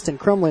locations in Aston,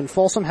 Crumlin,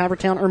 Folsom,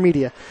 Havertown, or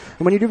Media.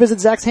 And when you do visit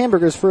Zach's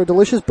Hamburgers for a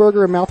delicious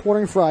burger and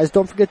mouth-watering fries,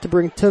 don't forget to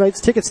bring tonight's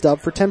ticket stub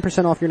for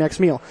 10% off your next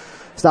meal.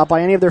 Stop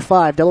by any of their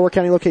 5 Delaware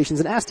County locations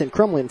in Aston,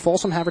 Crumlin,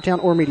 Folsom,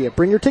 Havertown, or Media.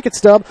 Bring your ticket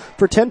stub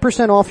for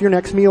 10% off your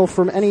next meal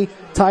from any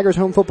Tigers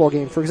home football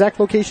game. For exact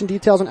location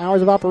details and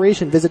hours of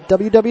operation, visit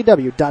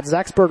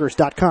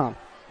www.zachsburgers.com.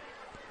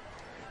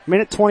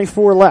 Minute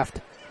 24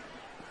 left.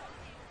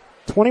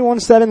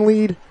 21-7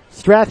 lead,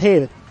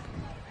 Strathaven.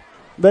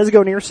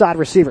 Vesgo near side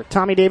receiver.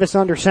 Tommy Davis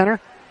under center.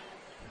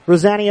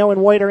 Rosanio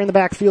and White are in the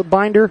backfield.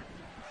 Binder.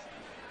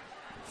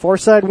 Far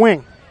side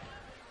wing.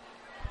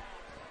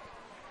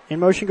 In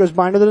motion goes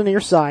Binder to the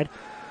near side.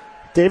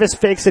 Davis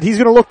fakes it. He's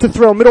going to look to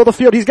throw. Middle of the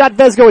field. He's got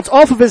Vesgo. It's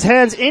off of his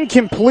hands.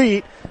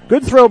 Incomplete.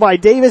 Good throw by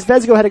Davis.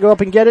 Vesgo had to go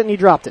up and get it, and he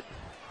dropped it.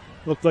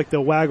 Looked like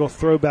the waggle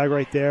throwback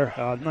right there.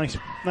 Nice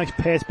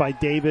pass by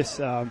Davis.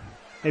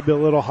 Maybe a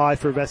little high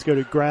for Vesgo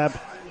to grab.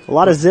 A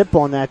lot of zip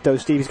on that, though,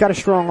 Steve. He's got a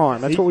strong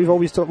arm. That's what we've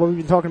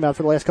been talking about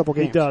for the last couple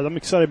games. He does. I'm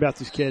excited about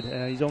this kid.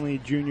 He's only a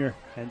junior,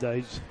 and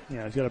he's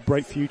got a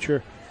bright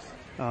future.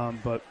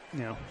 But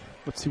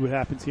let's see what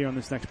happens here on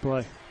this next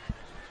play.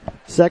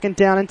 2nd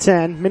down and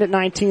 10. Minute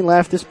 19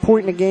 left. This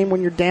point in the game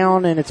when you're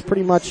down and it's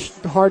pretty much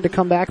hard to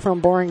come back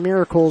from, barring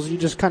miracles. You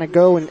just kind of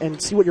go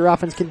and see what your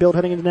offense can build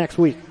heading into next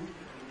week.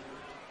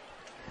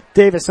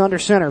 Davis under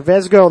center.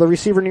 Vesgo, the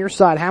receiver near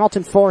side.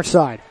 Hamilton far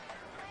side.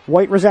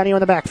 White, Rosanio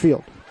in the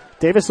backfield.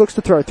 Davis looks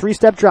to throw.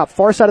 3-step drop.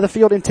 Far side of the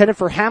field intended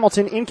for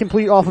Hamilton.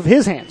 Incomplete off of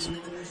his hands.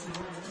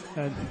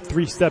 And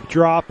 3-step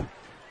drop.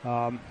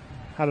 Had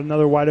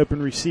another wide open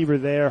receiver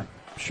there.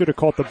 Should have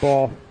caught the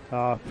ball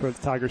for the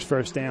Tigers'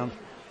 first down.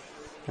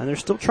 And they're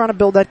still trying to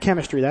build that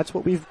chemistry. That's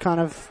what we've kind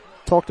of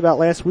talked about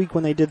last week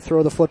when they did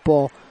throw the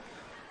football.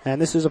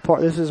 And this is a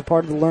part of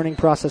the learning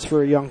process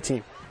for a young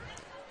team.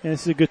 And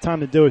this is a good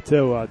time to do it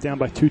too. Down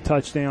by 2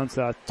 touchdowns.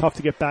 Tough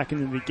to get back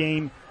into the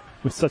game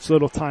with such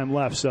little time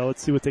left. So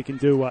let's see what they can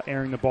do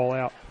airing the ball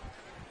out.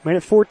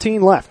 Minute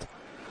 14 left.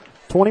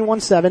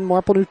 21-7.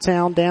 Marple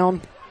Newtown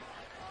down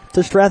to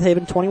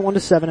Strathaven.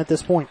 21-7 at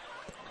this point.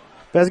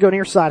 Vesgo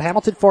near side.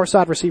 Hamilton far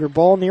side receiver.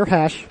 Ball near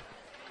hash.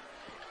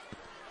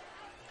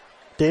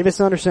 Davis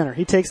under center.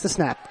 He takes the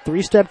snap.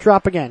 3-step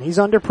drop again. He's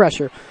under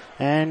pressure.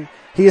 And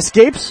he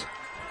escapes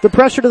the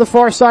pressure to the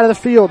far side of the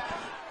field.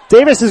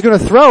 Davis is going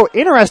to throw.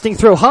 Interesting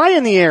throw. High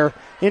in the air.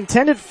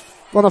 Intended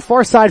on the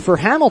far side for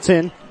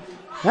Hamilton.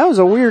 That was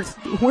a weird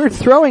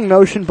throwing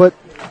motion, but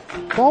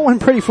ball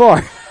went pretty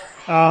far.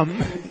 The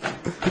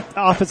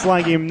offensive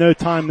line gave him no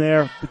time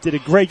there, but did a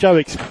great job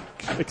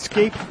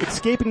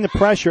escaping the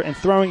pressure and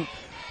throwing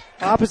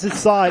opposite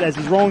side as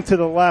he's rolling to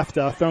the left,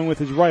 throwing with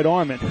his right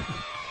arm. And he's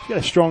got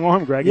a strong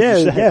arm, Greg.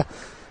 Yeah.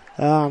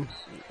 It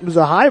was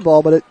a high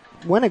ball, but it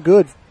went a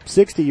good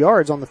 60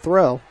 yards on the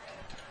throw.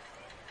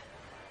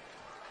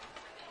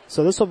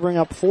 So this will bring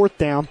up 4th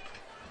down.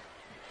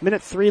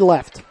 Minute 3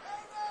 left.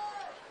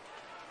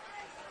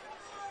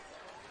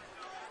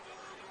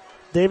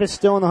 Davis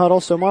still in the huddle,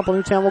 so Marple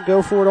Newtown will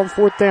go for it on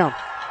 4th down.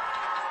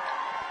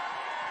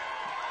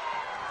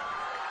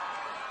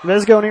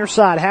 Vesgo near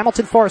side.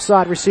 Hamilton far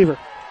side receiver.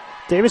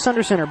 Davis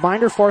under center.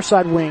 Binder far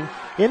side wing.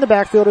 In the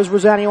backfield is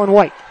Rosanio and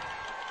White.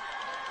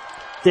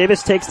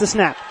 Davis takes the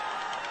snap.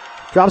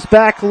 Drops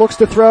back, looks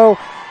to throw,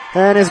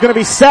 and is going to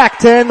be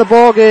sacked to end the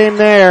ball game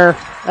there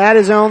at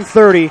his own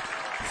 30.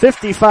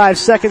 55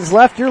 seconds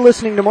left. You're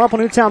listening to Marple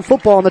Newtown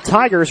football on the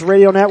Tigers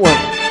Radio Network.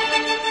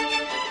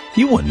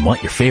 You wouldn't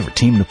want your favorite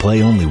team to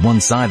play only one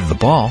side of the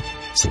ball.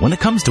 So when it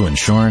comes to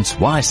insurance,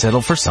 why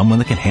settle for someone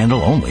that can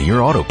handle only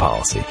your auto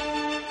policy?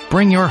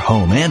 Bring your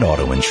home and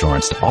auto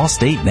insurance to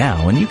Allstate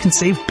now and you can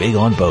save big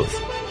on both.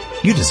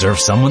 You deserve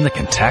someone that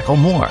can tackle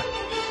more.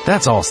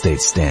 That's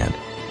Allstate's stand.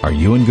 Are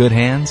you in good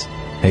hands?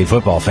 Hey,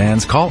 football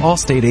fans, call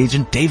Allstate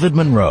agent David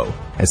Monroe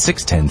at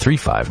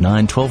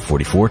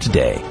 610-359-1244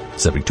 today.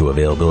 Subject to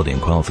availability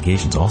and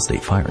qualifications,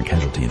 Allstate Fire and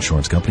Casualty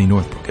Insurance Company,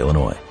 Northbrook,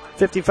 Illinois.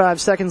 55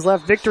 seconds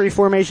left. Victory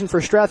formation for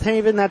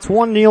Strathaven. That's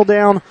one kneel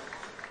down.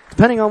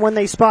 Depending on when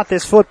they spot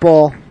this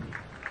football,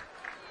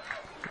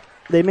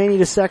 they may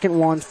need a second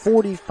one.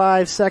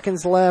 45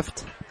 seconds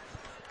left.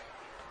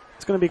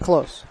 It's going to be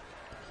close.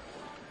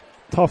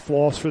 Tough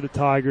loss for the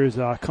Tigers,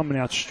 coming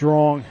out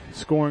strong,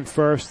 scoring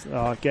first,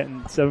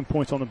 getting 7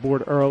 points on the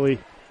board early.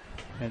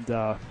 And,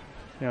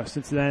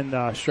 since then,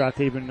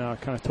 Strathaven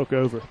kind of took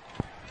over.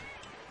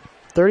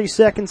 30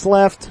 seconds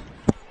left.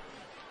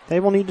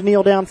 They will need to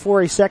kneel down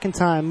for a second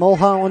time.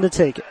 Mulholland to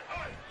take it.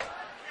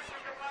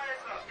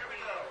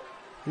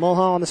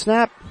 Mulholland on the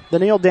snap, the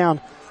kneel down.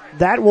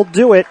 That will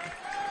do it.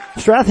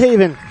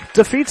 Strathaven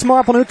defeats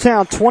Marple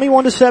Newtown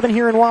 21-7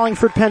 here in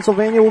Wallingford,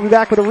 Pennsylvania. We'll be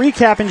back with a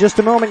recap in just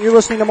a moment. You're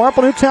listening to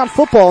Marple Newtown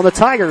football and the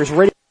Tigers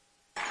ready.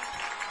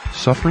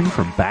 Suffering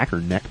from back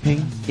or neck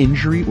pain,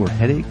 injury, or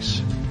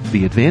headaches?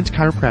 The Advanced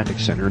Chiropractic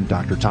Center and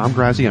Dr. Tom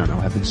Graziano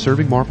have been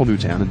serving Marple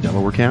Newtown and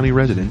Delaware County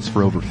residents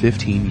for over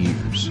 15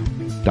 years.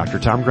 Dr.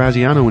 Tom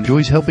Graziano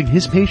enjoys helping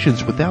his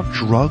patients without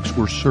drugs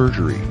or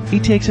surgery.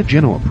 He takes a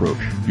gentle approach,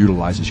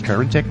 utilizes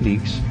current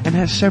techniques, and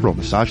has several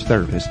massage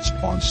therapists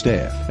on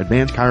staff.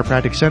 Advanced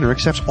Chiropractic Center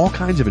accepts all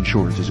kinds of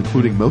insurances,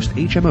 including most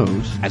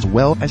HMOs, as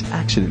well as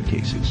accident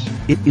cases.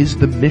 It is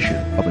the mission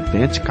of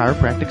Advanced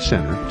Chiropractic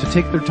Center to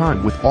take their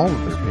time with all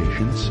of their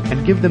patients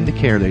and give them the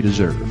care they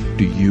deserve.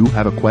 Do you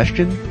have a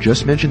question?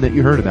 Just mention that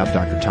you heard about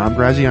Dr. Tom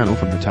Graziano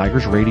from the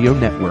Tigers Radio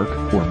Network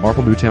or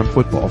Marple Newtown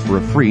Football for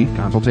a free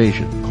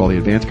consultation. Call the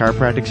Advanced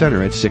Chiropractic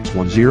Center at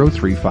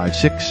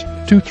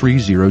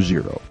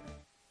 610-356-2300.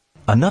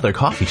 Another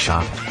coffee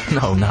shop?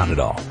 No, not at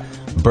all.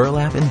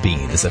 Burlap and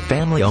Bean is a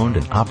family-owned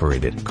and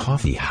operated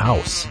coffee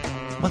house.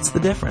 What's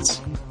the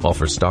difference? Well,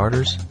 for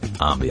starters,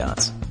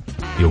 ambiance.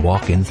 You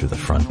walk in through the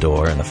front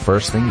door and the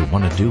first thing you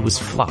want to do is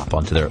flop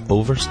onto their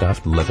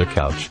overstuffed leather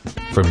couch.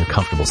 From your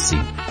comfortable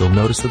seat, you'll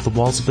notice that the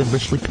walls have been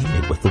richly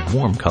painted with the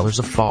warm colors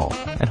of fall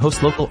and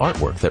host local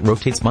artwork that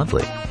rotates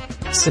monthly.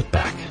 Sit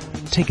back,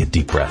 take a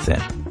deep breath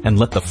in, and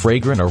let the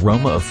fragrant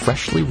aroma of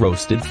freshly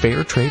roasted,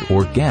 fair trade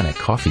organic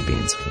coffee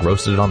beans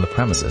roasted on the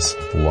premises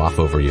waft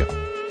over you.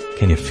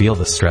 Can you feel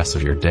the stress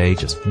of your day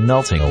just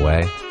melting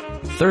away?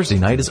 Thursday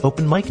night is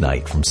open mic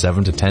night from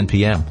 7 to 10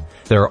 p.m.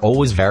 There are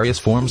always various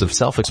forms of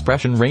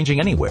self-expression ranging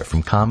anywhere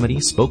from comedy,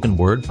 spoken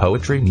word,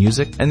 poetry,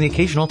 music, and the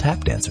occasional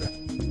tap dancer.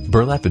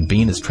 Burlap and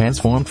Bean is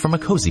transformed from a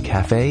cozy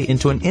cafe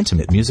into an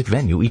intimate music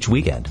venue each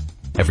weekend.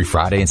 Every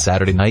Friday and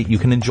Saturday night, you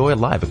can enjoy a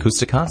live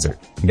acoustic concert.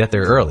 Get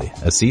there early,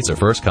 as seats are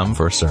first come,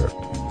 first served.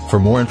 For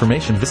more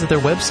information, visit their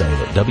website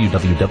at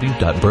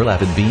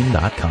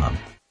www.burlapandbean.com.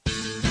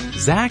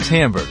 Zach's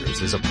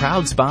Hamburgers is a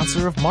proud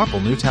sponsor of Marple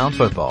Newtown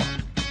football.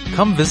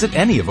 Come visit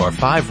any of our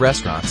 5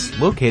 restaurants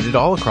located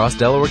all across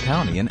Delaware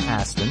County in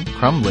Aston,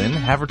 Crumlin,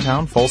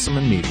 Havertown, Folsom,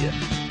 and Media.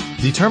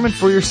 Determine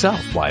for yourself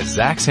why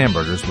Zach's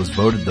Hamburgers was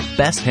voted the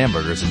best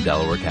hamburgers in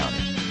Delaware County.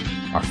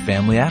 Our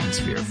family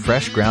atmosphere,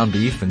 fresh ground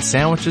beef, and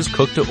sandwiches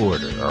cooked to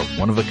order are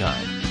one of a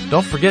kind.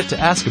 Don't forget to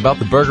ask about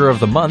the burger of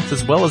the month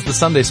as well as the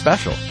Sunday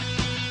special.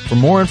 For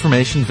more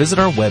information, visit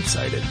our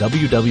website at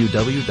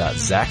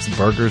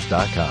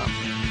www.zaxburgers.com.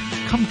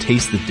 Come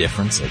taste the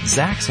difference at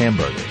Zach's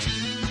Hamburgers.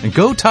 And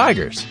go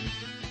Tigers!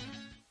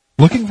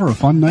 Looking for a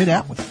fun night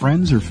out with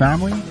friends or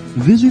family?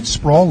 Visit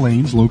Sproul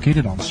Lanes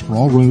located on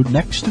Sproul Road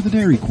next to the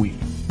Dairy Queen.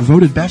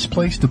 Voted best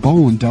place to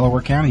bowl in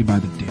Delaware County by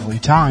the Daily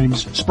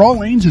Times, Sproul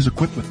Lanes is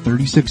equipped with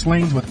 36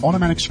 lanes with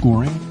automatic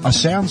scoring, a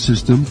sound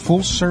system,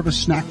 full-service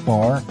snack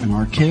bar, an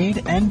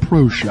arcade, and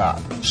pro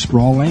shop.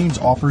 Sproul Lanes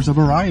offers a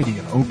variety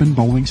of open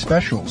bowling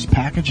specials,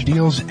 package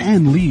deals,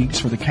 and leagues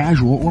for the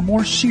casual or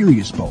more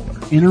serious bowler.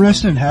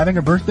 Interested in having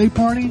a birthday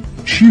party?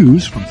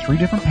 Choose from 3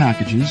 different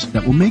packages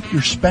that will make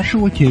your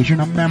special occasion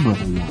a memorable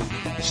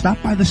one.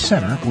 Stop by the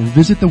center or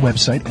visit the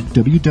website at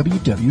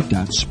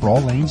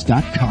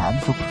www.sprawllanes.com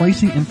for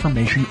pricing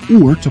information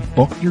or to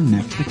book your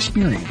next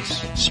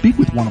experience. Speak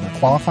with one of our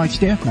qualified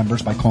staff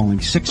members by calling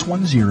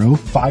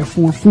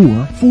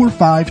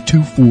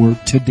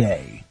 610-544-4524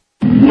 today.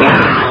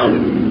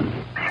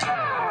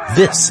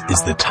 This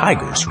is the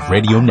Tigers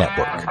Radio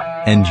Network,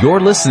 and you're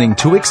listening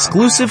to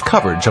exclusive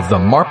coverage of the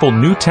Marple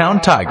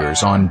Newtown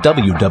Tigers on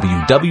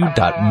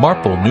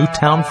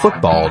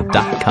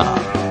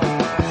www.marplenewtownfootball.com.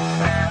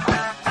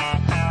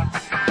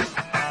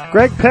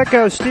 Greg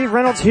Pecco, Steve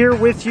Reynolds here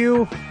with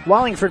you.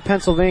 Wallingford,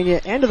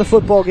 Pennsylvania, end of the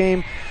football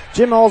game.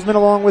 Jim Alsman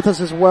along with us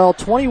as well.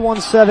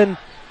 21-7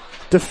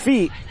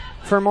 defeat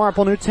for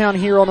Marple Newtown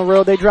here on the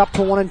road. They dropped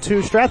to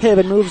 1-2.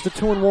 Strathaven moves to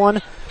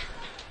 2-1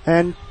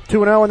 and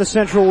 2-0 in the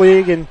Central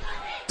League. And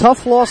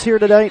tough loss here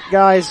tonight,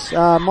 guys.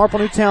 Marple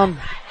Newtown,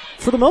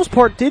 for the most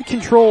part, did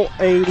control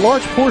a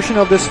large portion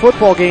of this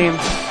football game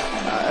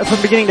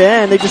from beginning to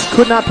end. They just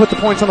could not put the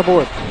points on the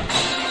board.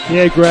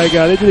 Yeah, Greg,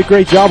 they did a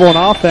great job on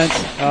offense,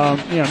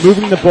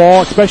 moving the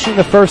ball, especially in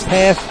the first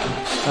half,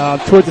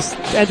 towards the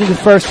end of the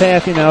first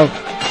half,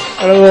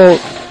 had a little,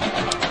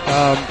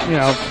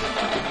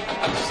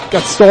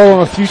 got stalled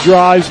on a few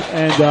drives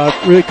and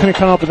really couldn't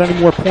come up with any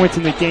more points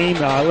in the game.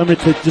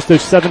 Limited to just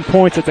those 7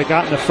 points that they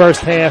got in the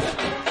first half.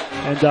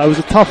 And it was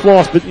a tough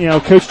loss, but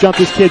Coach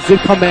Junta's kids did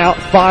come out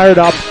fired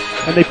up,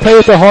 and they play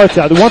with their hearts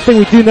out. The one thing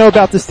we do know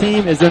about this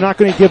team is they're not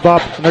going to give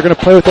up, and they're going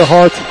to play with their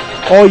hearts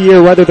all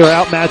year, whether they're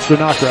outmatched or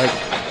not, Greg.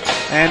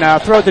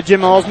 And throw it to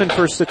Jim Alsman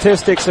for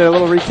statistics. A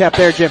little recap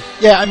there, Jim.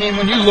 Yeah, I mean,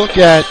 when you look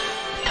at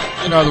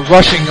the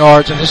rushing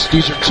yards, and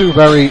these are two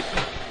very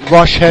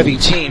rush-heavy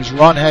teams,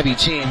 run-heavy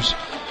teams.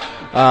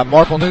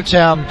 Marple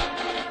Newtown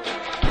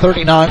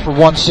 39 for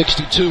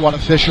 162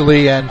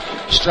 unofficially, and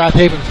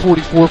Strathaven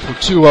 44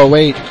 for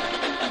 208.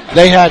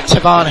 They had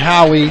Tavon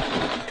Howie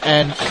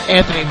and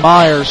Anthony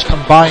Myers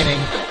combining,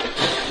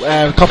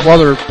 and a couple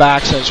other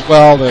backs as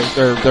well.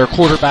 Their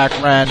quarterback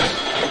ran.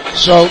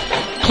 So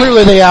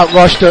clearly they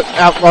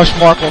outrushed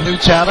Marple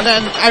Newtown, and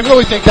I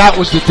really think that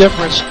was the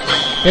difference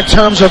in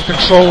terms of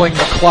controlling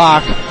the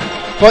clock.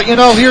 But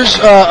here's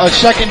a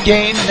second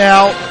game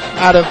now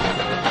out of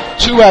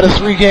 2 out of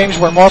 3 games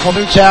where Marple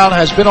Newtown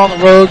has been on the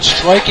road,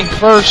 striking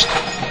first,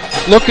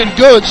 looking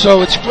good.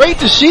 So it's great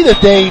to see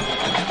that they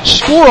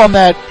score on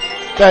that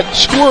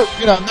score.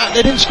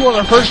 They didn't score on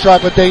their first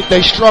drive, but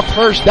they struck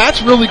first.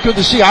 That's really good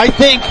to see. I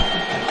think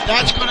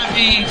that's going to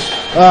be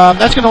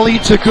that's going to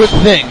lead to good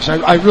things.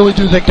 I really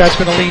do think that's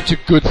going to lead to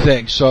good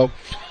things. So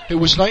it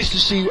was nice to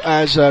see,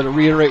 as to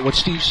reiterate what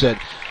Steve said,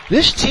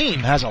 this team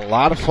has a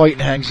lot of fight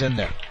and hangs in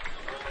there.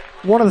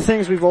 One of the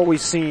things we've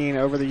always seen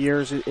over the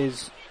years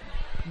is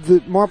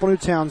the Marple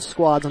Newtown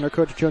squads under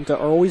Coach Junta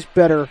are always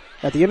better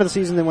at the end of the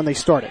season than when they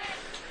started.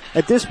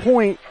 At this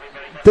point,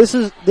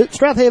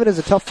 Strathaven is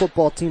a tough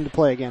football team to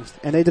play against,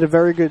 and they did a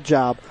very good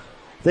job.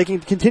 They can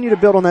continue to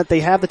build on that.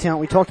 They have the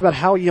talent. We talked about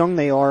how young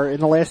they are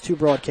in the last 2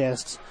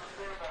 broadcasts,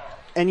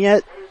 and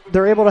yet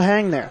they're able to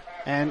hang there.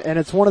 And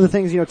it's one of the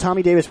things,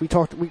 Tommy Davis, we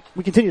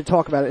continue to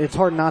talk about it. It's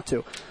hard not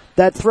to.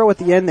 That throw at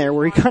the end there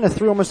where he kind of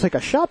threw almost like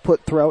a shot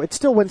put throw, it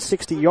still went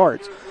 60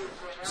 yards.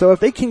 So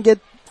if they can get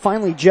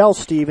finally gel,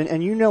 Steve,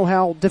 and you know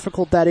how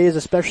difficult that is,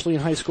 especially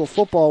in high school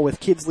football with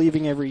kids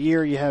leaving every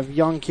year. You have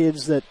young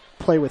kids that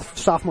play with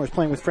sophomores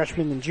playing with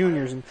freshmen and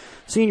juniors and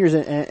seniors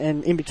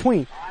and in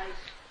between.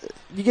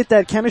 You get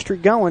that chemistry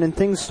going and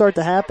things start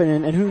to happen,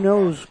 and who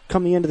knows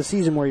come the end of the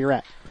season where you're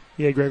at.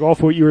 Yeah, Greg,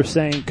 off what you were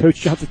saying,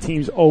 Coach Junta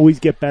teams always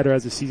get better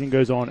as the season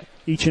goes on,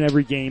 each and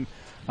every game.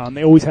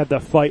 They always have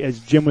that fight, as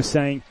Jim was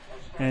saying.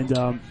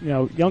 And,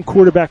 young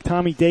quarterback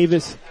Tommy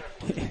Davis,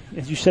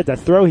 as you said, that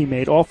throw he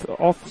made off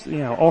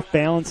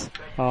balance,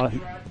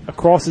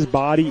 across his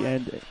body.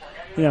 And,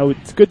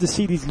 it's good to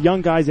see these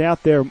young guys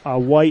out there,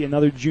 White,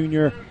 another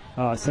junior,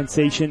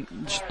 sensation,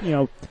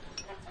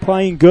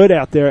 playing good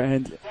out there.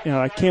 And,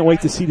 I can't wait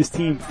to see this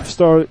team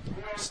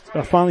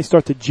finally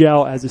start to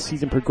gel as the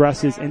season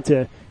progresses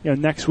into,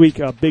 next week,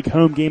 a big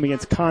home game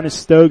against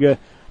Conestoga.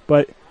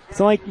 But it's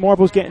not like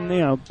Marple's getting,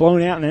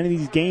 blown out in any of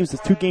these games. The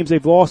 2 games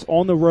they've lost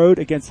on the road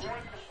against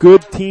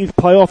good teams,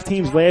 playoff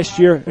teams last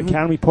year,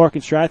 Academy Park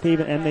and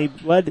Strathaven, and they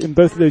led in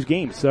both of those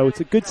games. So it's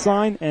a good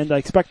sign, and I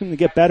expect them to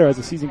get better as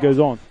the season goes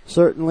on.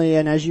 Certainly,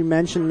 and as you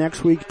mentioned,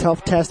 next week,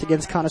 tough test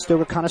against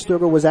Conestoga.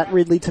 Conestoga was at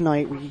Ridley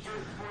tonight. We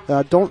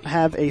don't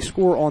have a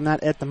score on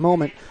that at the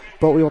moment,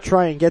 but we will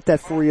try and get that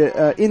for you.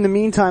 In the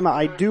meantime,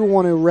 I do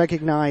want to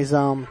recognize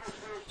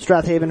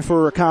Strathaven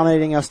for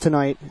accommodating us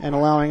tonight and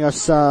allowing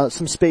us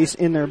some space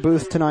in their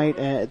booth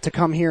tonight to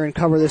come here and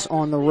cover this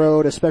on the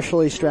road,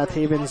 especially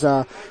Strathaven's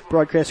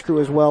broadcast crew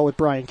as well with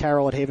Brian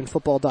Carroll at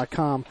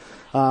havenfootball.com.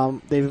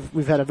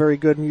 We've had a very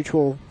good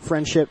mutual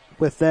friendship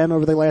with them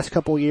over the last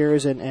couple of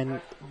years,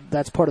 and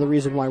that's part of the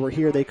reason why we're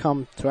here. They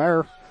come to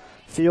our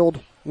field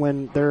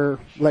when they're,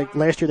 like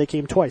last year they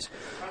came twice.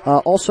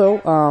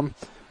 Also, want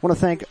to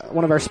thank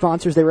one of our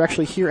sponsors. They were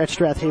actually here at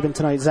Strathaven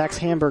tonight, Zach's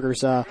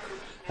Hamburgers. The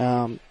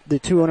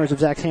 2 owners of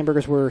Zach's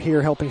Hamburgers were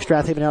here helping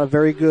Strathaven out. A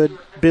very good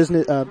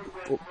business,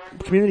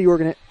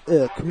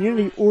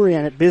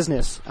 community-oriented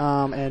business,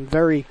 and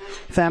very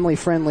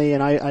family-friendly.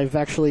 And I've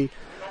actually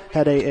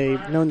had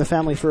known the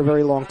family for a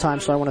very long time,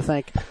 so I want to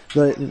thank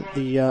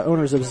the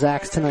owners of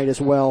Zach's tonight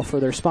as well for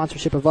their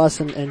sponsorship of us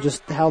and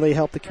just how they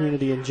help the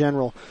community in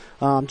general.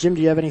 Jim,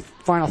 do you have any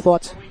final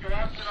thoughts?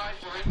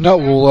 No,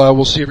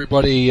 we'll see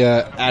everybody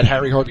at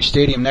Harry Harvey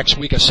Stadium next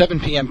week. A 7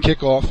 p.m.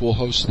 kickoff. We'll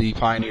host the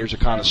Pioneers of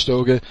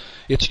Conestoga.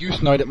 It's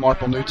Youth Night at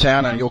Marple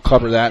Newtown, and you'll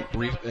cover that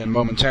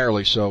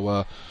momentarily.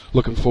 So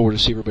looking forward to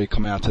see everybody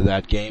come out to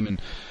that game.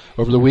 And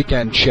over the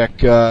weekend, check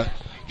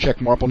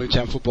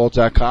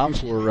MarpleNewtownFootball.com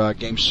for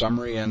game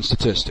summary and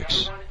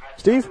statistics.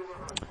 Steve?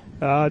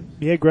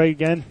 Yeah, Greg,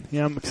 again,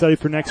 I'm excited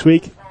for next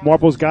week.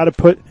 Marple's got to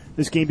put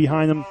this game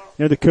behind them.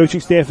 The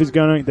coaching staff is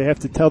they have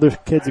to tell their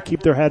kids to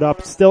keep their head up.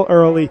 It's still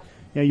early.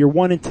 You're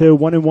 1-2,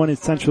 1-1 in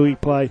Central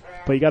League play,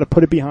 but you got to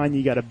put it behind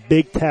you. You got a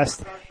big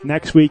test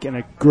next week and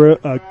a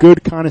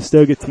good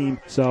Conestoga team,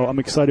 so I'm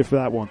excited for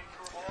that one.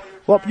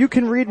 Well, you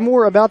can read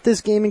more about this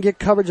game and get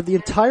coverage of the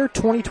entire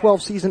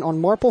 2012 season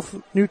on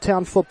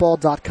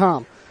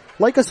MarpleNewtownFootball.com.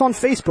 Like us on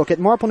Facebook at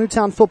Marple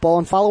Newtown Football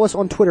and follow us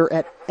on Twitter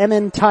at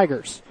MN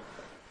Tigers.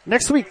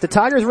 Next week, the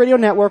Tigers Radio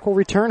Network will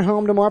return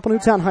home to Marple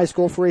Newtown High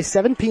School for a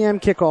 7 p.m.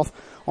 kickoff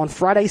on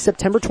Friday,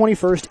 September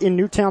 21st in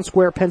Newtown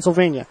Square,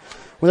 Pennsylvania,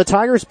 when the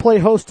Tigers play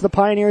host to the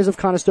Pioneers of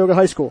Conestoga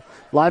High School.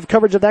 Live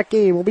coverage of that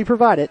game will be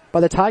provided by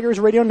the Tigers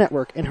Radio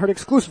Network and heard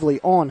exclusively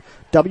on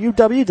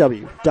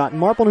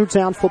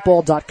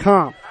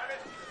www.marplenewtownfootball.com.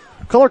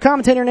 Color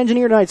commentator and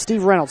engineer tonight,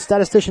 Steve Reynolds.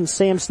 Statistician,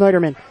 Sam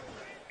Snyderman.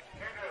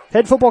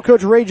 Head football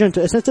coach Ray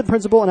Junta, assistant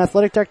principal and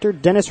athletic director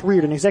Dennis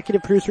Reed, and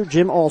executive producer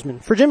Jim Alsman.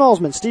 For Jim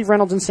Alsman, Steve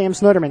Reynolds, and Sam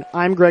Snyderman,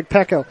 I'm Greg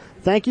Pecco.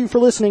 Thank you for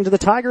listening to the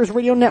Tigers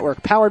Radio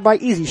Network, powered by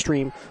Easy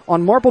Stream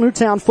on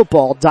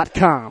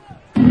MarpleNewtownFootball.com.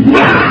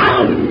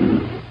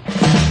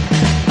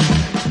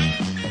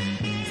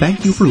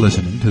 Thank you for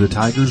listening to the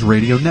Tigers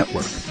Radio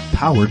Network,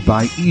 powered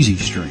by Easy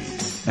Stream,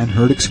 and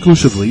heard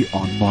exclusively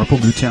on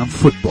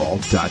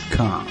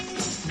MarpleNewtownFootball.com.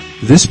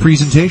 This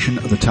presentation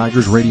of the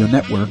Tigers Radio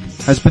Network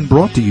has been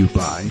brought to you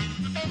by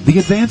the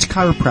Advanced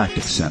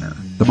Chiropractic Center,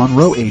 the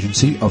Monroe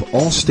Agency of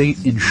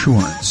Allstate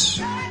Insurance,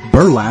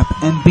 Burlap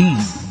and Bean,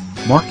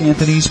 Mark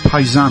Anthony's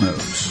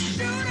Paisanos,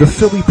 the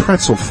Philly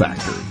Pretzel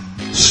Factory,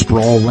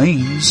 Sproul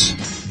Lanes,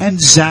 and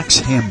Zach's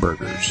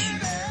Hamburgers.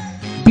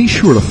 Be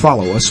sure to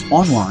follow us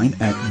online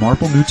at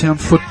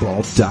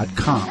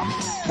MarpleNewtownFootball.com,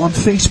 on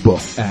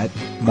Facebook at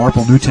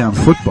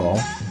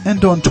MarpleNewtownFootball,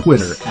 and on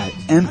Twitter at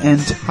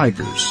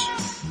MNTigers.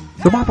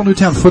 The Marple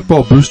Newtown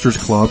Football Boosters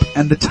Club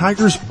and the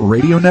Tigers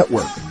Radio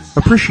Network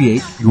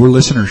appreciate your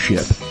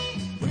listenership.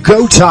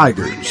 Go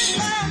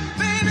Tigers!